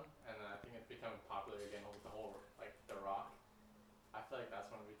died down, and then I think it's becoming popular again with the whole like The Rock. I feel like that's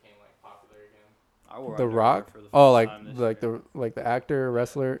when it became like popular again. I wore The Under Rock? Armour for the first Oh, like time this the year. the actor,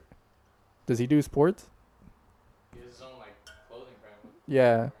 wrestler. Does he do sports? He has his own like clothing brand.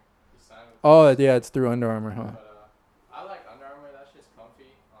 Yeah. He signed with Oh, yeah, it's through Under Armour, huh? But I like Under Armour. That shit's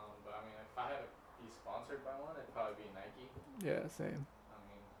comfy. But I mean, if I had to be sponsored by one, it'd probably be Nike. Yeah, same. I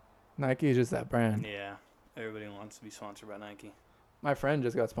mean, Nike is just that brand. Yeah, everybody wants to be sponsored by Nike. My friend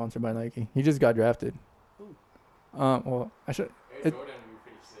just got sponsored by Nike. He just got drafted. Ooh. Well, I should. Air Jordan would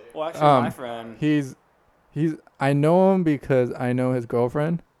be pretty sick. Well, actually, my friend. He's. I know him because I know his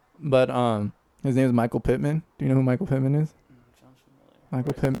girlfriend, but his name is Michael Pittman. Do you know who Michael Pittman is? Sounds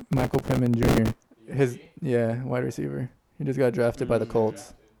familiar. Michael Pittman Jr. his wide receiver. He just got drafted by the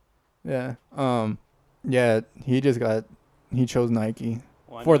Colts. Yeah. Yeah, he chose Nike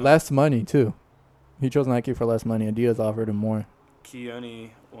Well, I for know less money too. He chose Nike for less money. Adidas offered him more.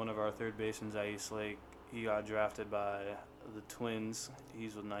 Keone, one of our third basemans at East Lake, he got drafted by the Twins.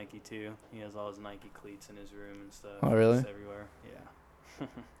 He's with Nike too. He has all his Nike cleats in his room and stuff. Oh, really? Just everywhere. Yeah.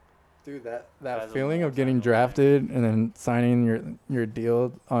 Dude, that Guy's a feeling of getting multi-millionaire. drafted and then signing your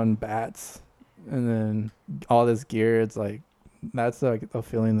deal on bats and then all this gear, it's like that's like a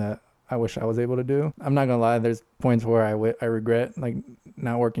feeling that I wish I was able to do. I'm not gonna lie, there's points where I regret like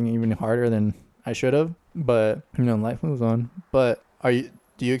not working even harder than I should have, but life moves on. But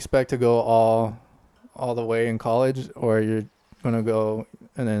do you expect to go all the way in college, or you're gonna go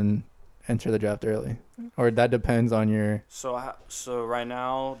and then enter the draft early, or that depends on your? So right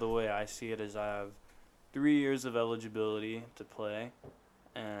now, the way I see it is I have 3 years of eligibility to play,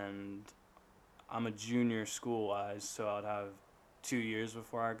 and I'm a junior school-wise, so I'd have 2 years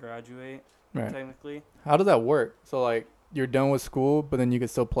before I graduate, Right. technically. How does that work? So like you're done with school, but then you can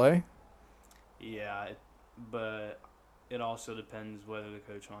still play. Yeah, but it also depends whether the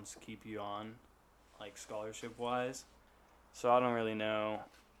coach wants to keep you on, like scholarship-wise. So I don't really know.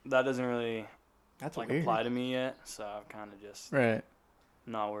 That doesn't really That's apply to me yet, so I'm kind of just Right.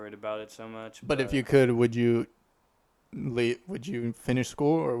 not worried about it so much. But if you could, would you finish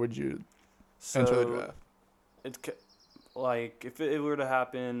school, or would you enter the draft? If it were to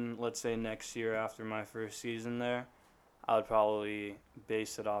happen, let's say next year after my first season there, I would probably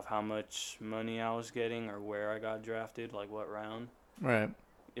base it off how much money I was getting or where I got drafted, like what round. Right.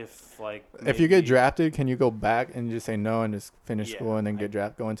 If you get drafted, can you go back and just say no and just finish Yeah, school and then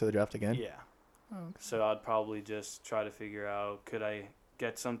go into the draft again? Yeah. Oh, okay. So I'd probably just try to figure out, could I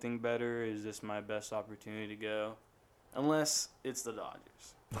get something better? Is this my best opportunity to go? Unless it's the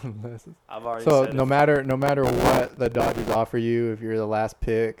Dodgers. I've already So said no matter what the Dodgers offer you, if you're the last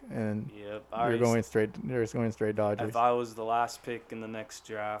pick and Yep. you're going straight Dodgers. If I was the last pick in the next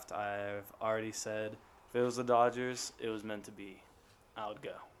draft, I've already said if it was the Dodgers, it was meant to be. I would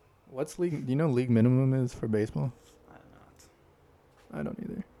go. What's league? Do you know league minimum is for baseball? I don't know. I don't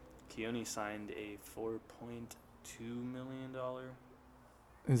either. Keone signed a $4.2 million.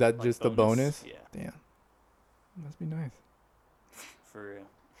 Is that just the bonus? Yeah, Damn. Must be nice. for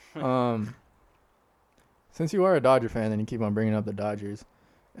real. Since you are a Dodger fan and you keep on bringing up the Dodgers,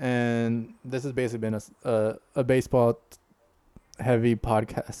 and this has basically been a baseball heavy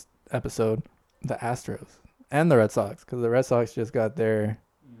podcast episode, the Astros and the Red Sox, because the Red Sox just got their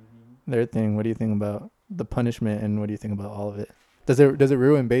thing. What do you think about the punishment, and what do you think about all of it? Does it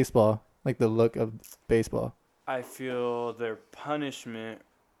ruin baseball, like the look of baseball? I feel their punishment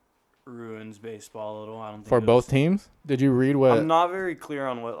ruins baseball a little. I don't think For both teams? Did you read what I'm not very clear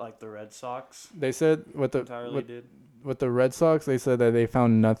on what the Red Sox they said? entirely did. With the Red Sox, they said that they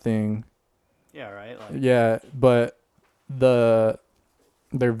found nothing. Yeah, right. Yeah, but their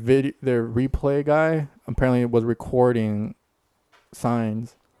replay guy apparently was recording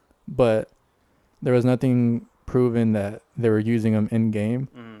signs, but there was nothing proven that they were using them in game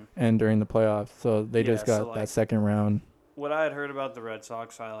and during the playoffs. So they just got that second round. What I had heard about the Red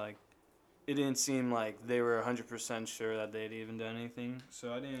Sox, it didn't seem like they were 100% sure that they'd even done anything.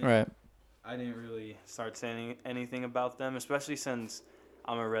 So I didn't really start saying anything about them, especially since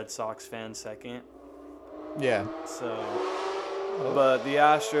I'm a Red Sox fan second. Yeah. So, but the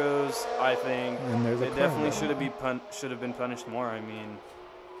Astros, I think they definitely should have been punished more. I mean,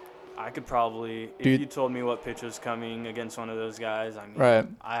 I could probably, if you told me what pitch was coming against one of those guys, I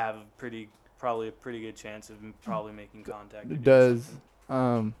mean, I have probably a pretty good chance of probably making contact.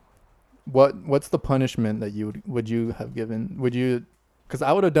 What's the punishment that would you have given? Because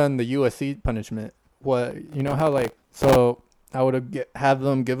I would have done the USC punishment. So I would have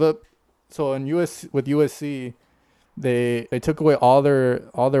them give up. So with USC, they took away all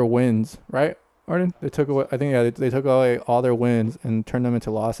their wins, right, Arden? They took away. I think they took away all their wins and turned them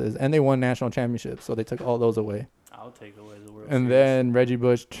into losses, and they won national championships. So they took all those away. I'll take away the World And Series. then Reggie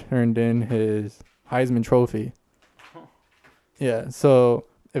Bush turned in his Heisman Trophy. Yeah. So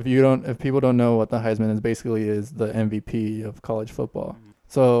if people don't know what the Heisman is, basically is the MVP of college football.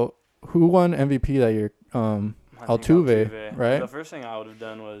 So who won MVP that year? Altuve, right? The first thing I would have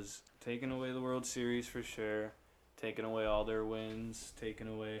done was taken away the World Series for sure, taken away all their wins, taken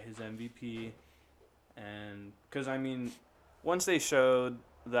away his MVP, and because once they showed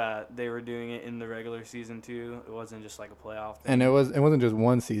that they were doing it in the regular season too, it wasn't just like a playoff thing. And it wasn't just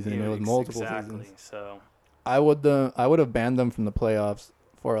one season; it was multiple seasons. So I would have banned them from the playoffs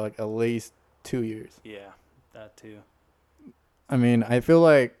for like at least 2 years. Yeah, that too. I mean, I feel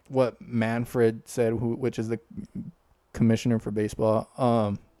like what Manfred said, which is the commissioner for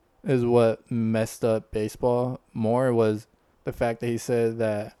baseball, is what messed up baseball more, was the fact that he said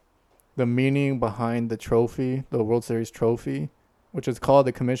that the meaning behind the trophy, the World Series trophy, which is called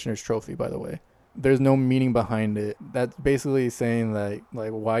the Commissioner's Trophy, by the way, there's no meaning behind it. That's basically saying like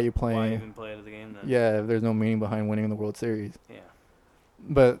why are you playing? Why even play the game then? Yeah, if there's no meaning behind winning the World Series. Yeah.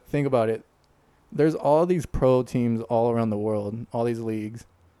 But think about it. There's all these pro teams all around the world, all these leagues,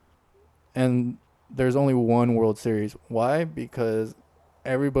 and there's only one World Series. Why? Because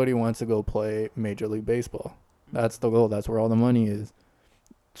everybody wants to go play Major League Baseball. That's the goal. That's where all the money is.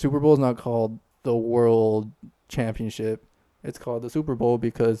 Super Bowl is not called the World Championship. It's called the Super Bowl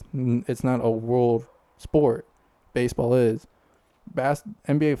because it's not a world sport. Baseball is.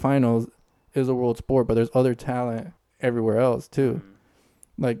 NBA Finals is a world sport, but there's other talent everywhere else too.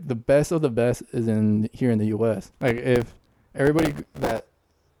 Like the best of the best is here in the U.S. Like if everybody that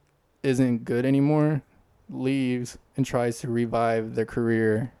isn't good anymore leaves and tries to revive their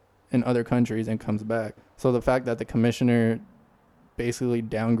career in other countries and comes back. So the fact that the commissioner basically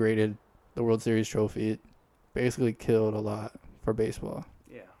downgraded the World Series trophy, it basically killed a lot for baseball.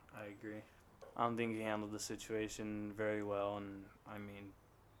 Yeah, I agree. I don't think he handled the situation very well, and I mean,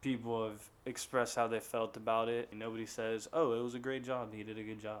 people have expressed how they felt about it. Nobody says, "Oh, it was a great job. He did a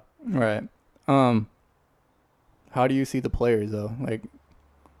good job." Right. How do you see the players though? Like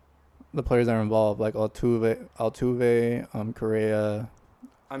the players that are involved, like Altuve, Correa.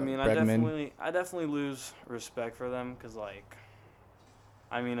 I mean, Bregman. I definitely lose respect for them because, like,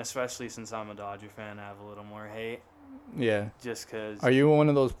 I mean, especially since I'm a Dodger fan, I have a little more hate. Yeah. Just because. Are you one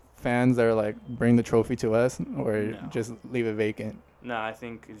of those fans that are like, bring the trophy to us, or No. just leave it vacant? No, I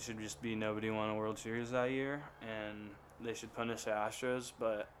think it should just be nobody won a World Series that year, and they should punish the Astros.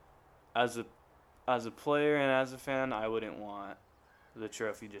 But as a player and as a fan, I wouldn't want the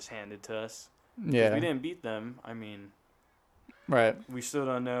trophy just handed to us. Yeah. We didn't beat them. I mean, right. we still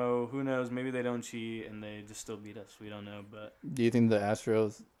don't know. Who knows? Maybe they don't cheat and they just still beat us. We don't know. But do you think the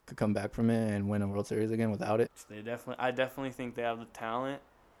Astros could come back from it and win a World Series again without it? I definitely think they have the talent.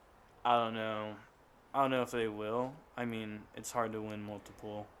 I don't know if they will. I mean, it's hard to win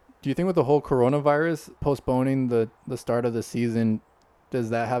multiple. Do you think with the whole coronavirus postponing the start of the season,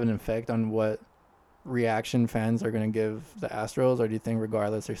 does that have an effect on what reaction fans are going to give the Astros, or do you think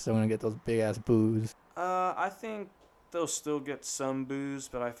regardless they're still going to get those big ass boos? I think they'll still get some boos,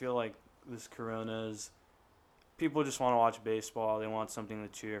 but I feel like this corona's people just want to watch baseball. They want something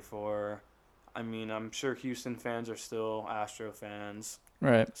to cheer for. I mean, I'm sure Houston fans are still Astro fans.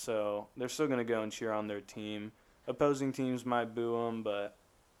 Right. So they're still going to go and cheer on their team. Opposing teams might boo them, but,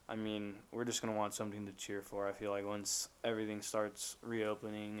 I mean, we're just going to want something to cheer for, I feel like, once everything starts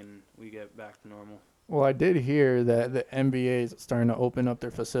reopening and we get back to normal. Well, I did hear that the NBA is starting to open up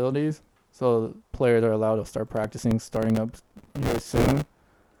their facilities, so players are allowed to start practicing starting up here soon.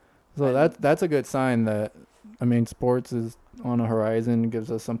 So that's a good sign that, I mean, sports is on a horizon, gives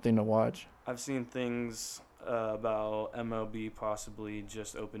us something to watch. I've seen things about MLB possibly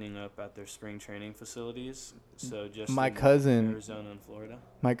just opening up at their spring training facilities. So just in Arizona and Florida.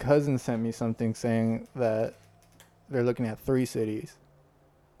 My cousin sent me something saying that they're looking at 3 cities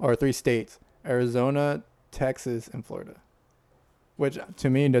or 3 states: Arizona, Texas, and Florida. Which to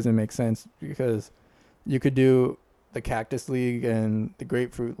me doesn't make sense because you could do the Cactus League and the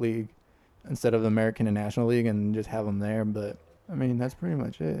Grapefruit League instead of the American and National League and just have them there. But I mean, that's pretty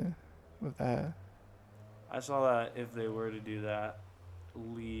much it with that. I saw that if they were to do that,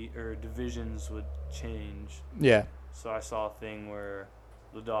 league or divisions would change. Yeah. So I saw a thing where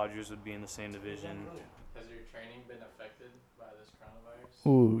the Dodgers would be in the same division. Has your training been affected by this coronavirus?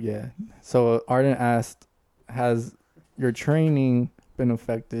 Ooh, yeah. So Arden asked, has your training been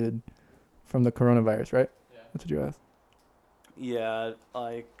affected from the coronavirus, right? Yeah. That's what you asked. Yeah,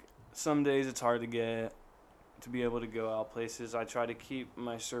 like some days it's hard to be able to go out places. I try to keep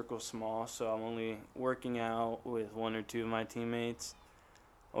my circle small, so I'm only working out with 1 or 2 of my teammates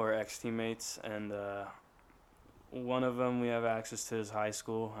or ex-teammates, and one of them we have access to his high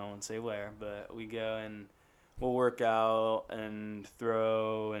school. I won't say where, but we go and we'll work out and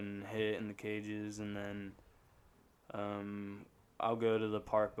throw and hit in the cages, and then I'll go to the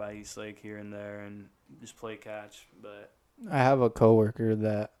park by East Lake here and there and just play catch. But I have a coworker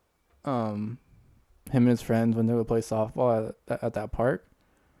that him and his friends went to go play softball at that park,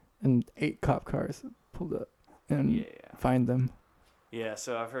 and 8 cop cars pulled up and find them. Yeah,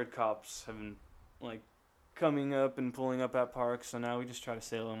 so I've heard cops have been like coming up and pulling up at parks, so now we just try to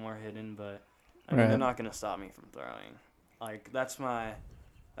stay a little more hidden, but I mean, they're not going to stop me from throwing. Like that's my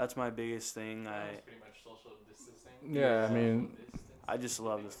That's my biggest thing. It's pretty much social distancing. Yeah, I Social mean, distancing. I just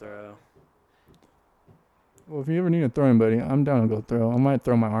love to throw. well, if you ever need a throwing buddy, I'm down to go throw. I might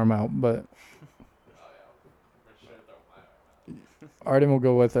throw my arm out, but Oh yeah, for sure throw my arm out. Arden will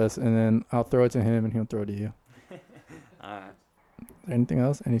go with us, and then I'll throw it to him, and he'll throw it to you. Alright. Anything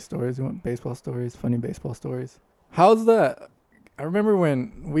else? Any stories you want? Baseball stories? Funny baseball stories? How's that? I remember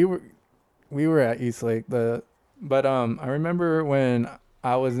when we were at Eastlake. I remember when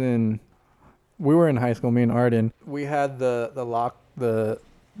we were in high school. Me and Arden. We had the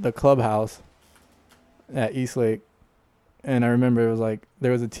clubhouse at Eastlake, and I remember it was like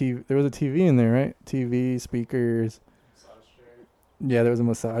there was a TV in there, right? TV, speakers. Massage chair. Yeah, there was a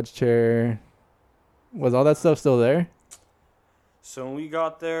massage chair. Was all that stuff still there? So when we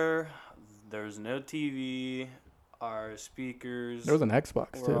got there was no TV. Our speakers There was an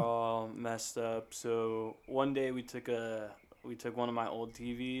Xbox were too. all messed up. So one day we took one of my old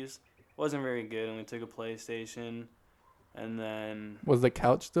TVs. Wasn't very good, and we took a PlayStation. And then Was the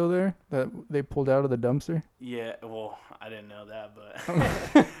couch still there that they pulled out of the dumpster? yeah, well, I didn't know that,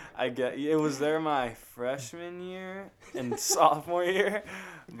 but it was there my freshman year and sophomore year.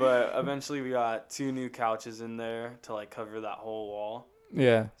 But eventually we got 2 new couches in there to like cover that whole wall.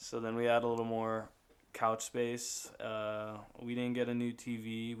 Yeah. So then we had a little more couch space. We didn't get a new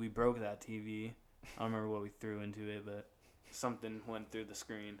TV. We broke that TV. I don't remember what we threw into it, but something went through the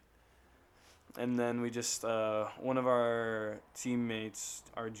screen. And then we just one of our teammates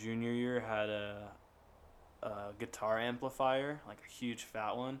our junior year had a guitar amplifier, like a huge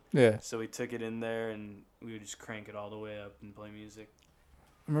fat one. Yeah. So we took it in there and we would just crank it all the way up and play music.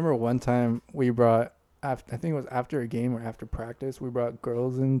 I remember one time we brought, I think it was after a game or after practice, we brought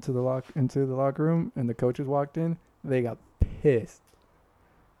girls into the locker room, and the coaches walked in. They got pissed,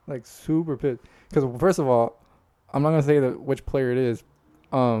 like super pissed. Because first of all, I'm not gonna say which player it is.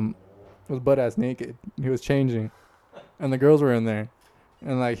 Was butt ass naked. He was changing, and the girls were in there,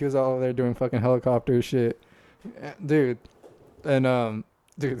 and like he was all there doing fucking helicopter shit, dude. And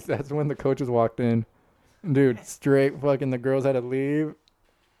dude, that's when the coaches walked in. Dude, straight fucking the girls had to leave.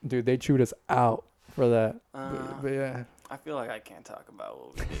 Dude, they chewed us out for that. But yeah. I feel like I can't talk about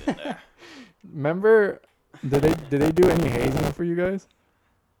what we did in there. Remember, did they do any hazing for you guys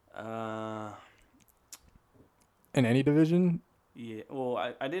in any division? Yeah,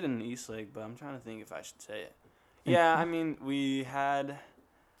 well, I did in Eastlake, but I'm trying to think if I should say it. Yeah, I mean, we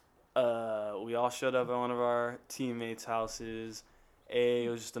all showed up at one of our teammates' houses.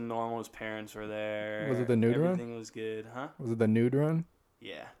 It was just a normal. His parents were there. Was it the nude run? Everything was good, huh? Was it the nude run?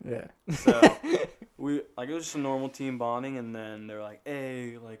 Yeah. Yeah. So it was just a normal team bonding, and then they were like,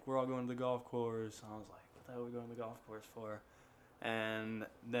 "Hey, like we're all going to the golf course." And I was like, "What the hell are we going to the golf course for?" And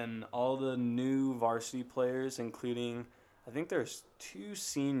then all the new varsity players, including I think there's 2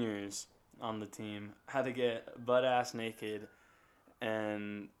 seniors on the team, had to get butt ass naked,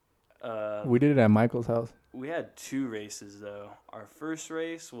 and We did it at Michael's house. we had 2 races though. Our first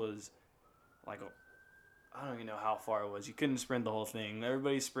race was like I don't even know how far it was. You couldn't sprint the whole thing.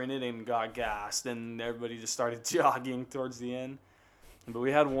 Everybody sprinted and got gassed, and everybody just started jogging towards the end. But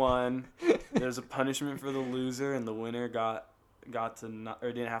we had one. There was a punishment for the loser, and the winner got to not,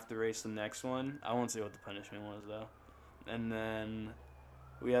 or didn't have to race the next one. I won't say what the punishment was though. And then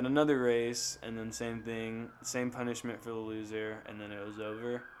we had another race, and then same thing, same punishment for the loser, and then it was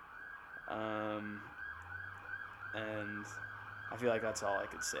over. And I feel like that's all I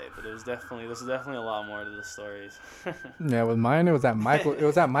could say, but this is definitely a lot more to the stories. Yeah, with mine it was at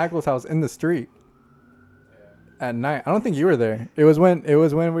Michael's house in the street at night. I don't think you were there. It was when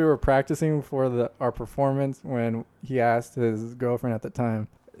we were practicing for our performance when he asked his girlfriend at the time.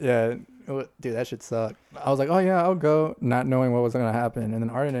 Yeah, dude, that shit sucked. I was like, oh yeah, I'll go, not knowing what was gonna happen, and then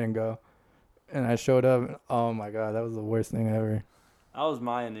Arden didn't go, and I showed up. And, oh my god, that was the worst thing ever. That was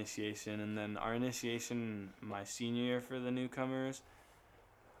my initiation, and then our initiation my senior year for the newcomers.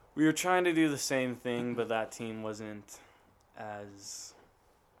 We were trying to do the same thing, but that team wasn't as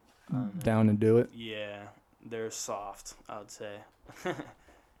Down and do it. Yeah, they're soft, I would say.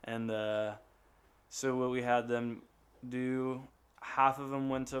 And so what we had them do, half of them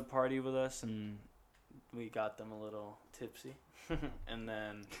went to a party with us, and we got them a little tipsy. And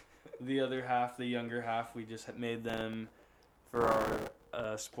then the other half, the younger half, we just made them, for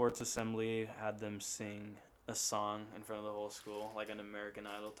our sports assembly, had them sing a song in front of the whole school, like an American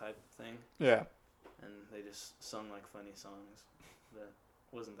Idol type thing. Yeah. And they just sung like funny songs. That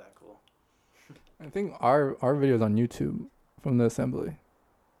wasn't that cool. I think our video's on YouTube from the assembly.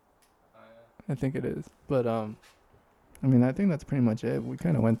 Oh, yeah. I think it is. But I mean, I think that's pretty much it. We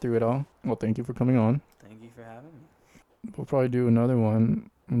kind of went through it all. Well, thank you for coming on. Thank you for having me. We'll probably do another one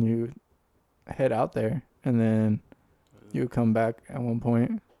and you head out there, and then you come back at one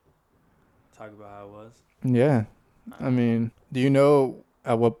point. Talk about how it was. Yeah. I mean, do you know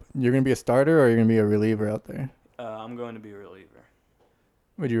at what you're going to be a starter or you're going to be a reliever out there? I'm going to be a reliever.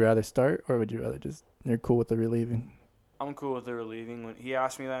 Would you rather start or would you rather just, you're cool with the relieving? I'm cool with the relieving. When he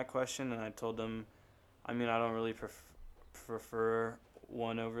asked me that question, and I told him, I mean, I don't really prefer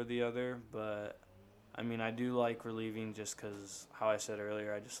one over the other, but I mean, I do like relieving just because, how I said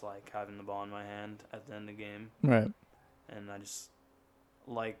earlier, I just like having the ball in my hand at the end of the game, Right. and I just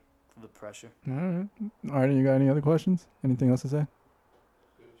like the pressure. All right. Arden, you got any other questions? Anything else to say?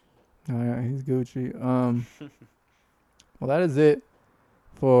 All right, he's Gucci. Well, that is it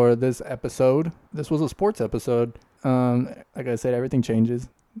for this episode. This was a sports episode. Like I said, everything changes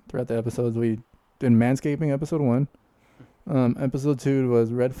throughout the episodes. We did Manscaping, episode 1. Episode 2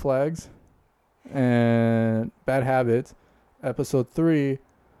 was Red Flags and Bad Habits. Episode 3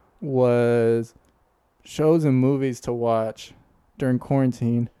 was shows and movies to watch during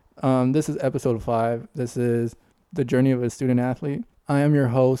quarantine. This is episode 5. This is the journey of a student athlete. I am your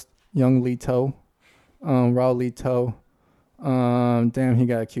host, Young Lito, Raul Lito. Damn, he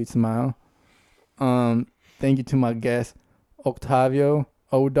got a cute smile. Thank you to my guest, Octavio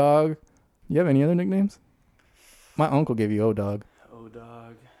O-Dog. You have any other nicknames? My uncle gave you O-Dog.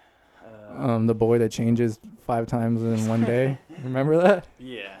 O-Dog. The boy that changes 5 times in one day. Remember that?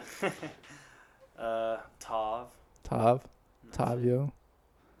 Yeah. Tav. Tavio.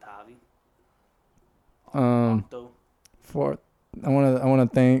 Tavi. I want to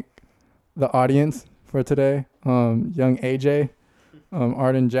thank the audience for today. Young AJ,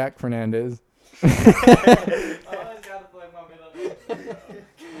 Arden Jack Fernandez.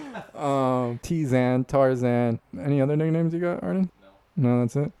 T-Zan, Tarzan. Any other nicknames you got, Arden? No,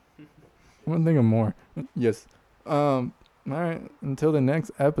 that's it. I want to think of more. Yes. All right. Until the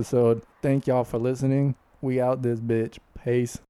next episode. Thank y'all for listening. We out this bitch. Peace.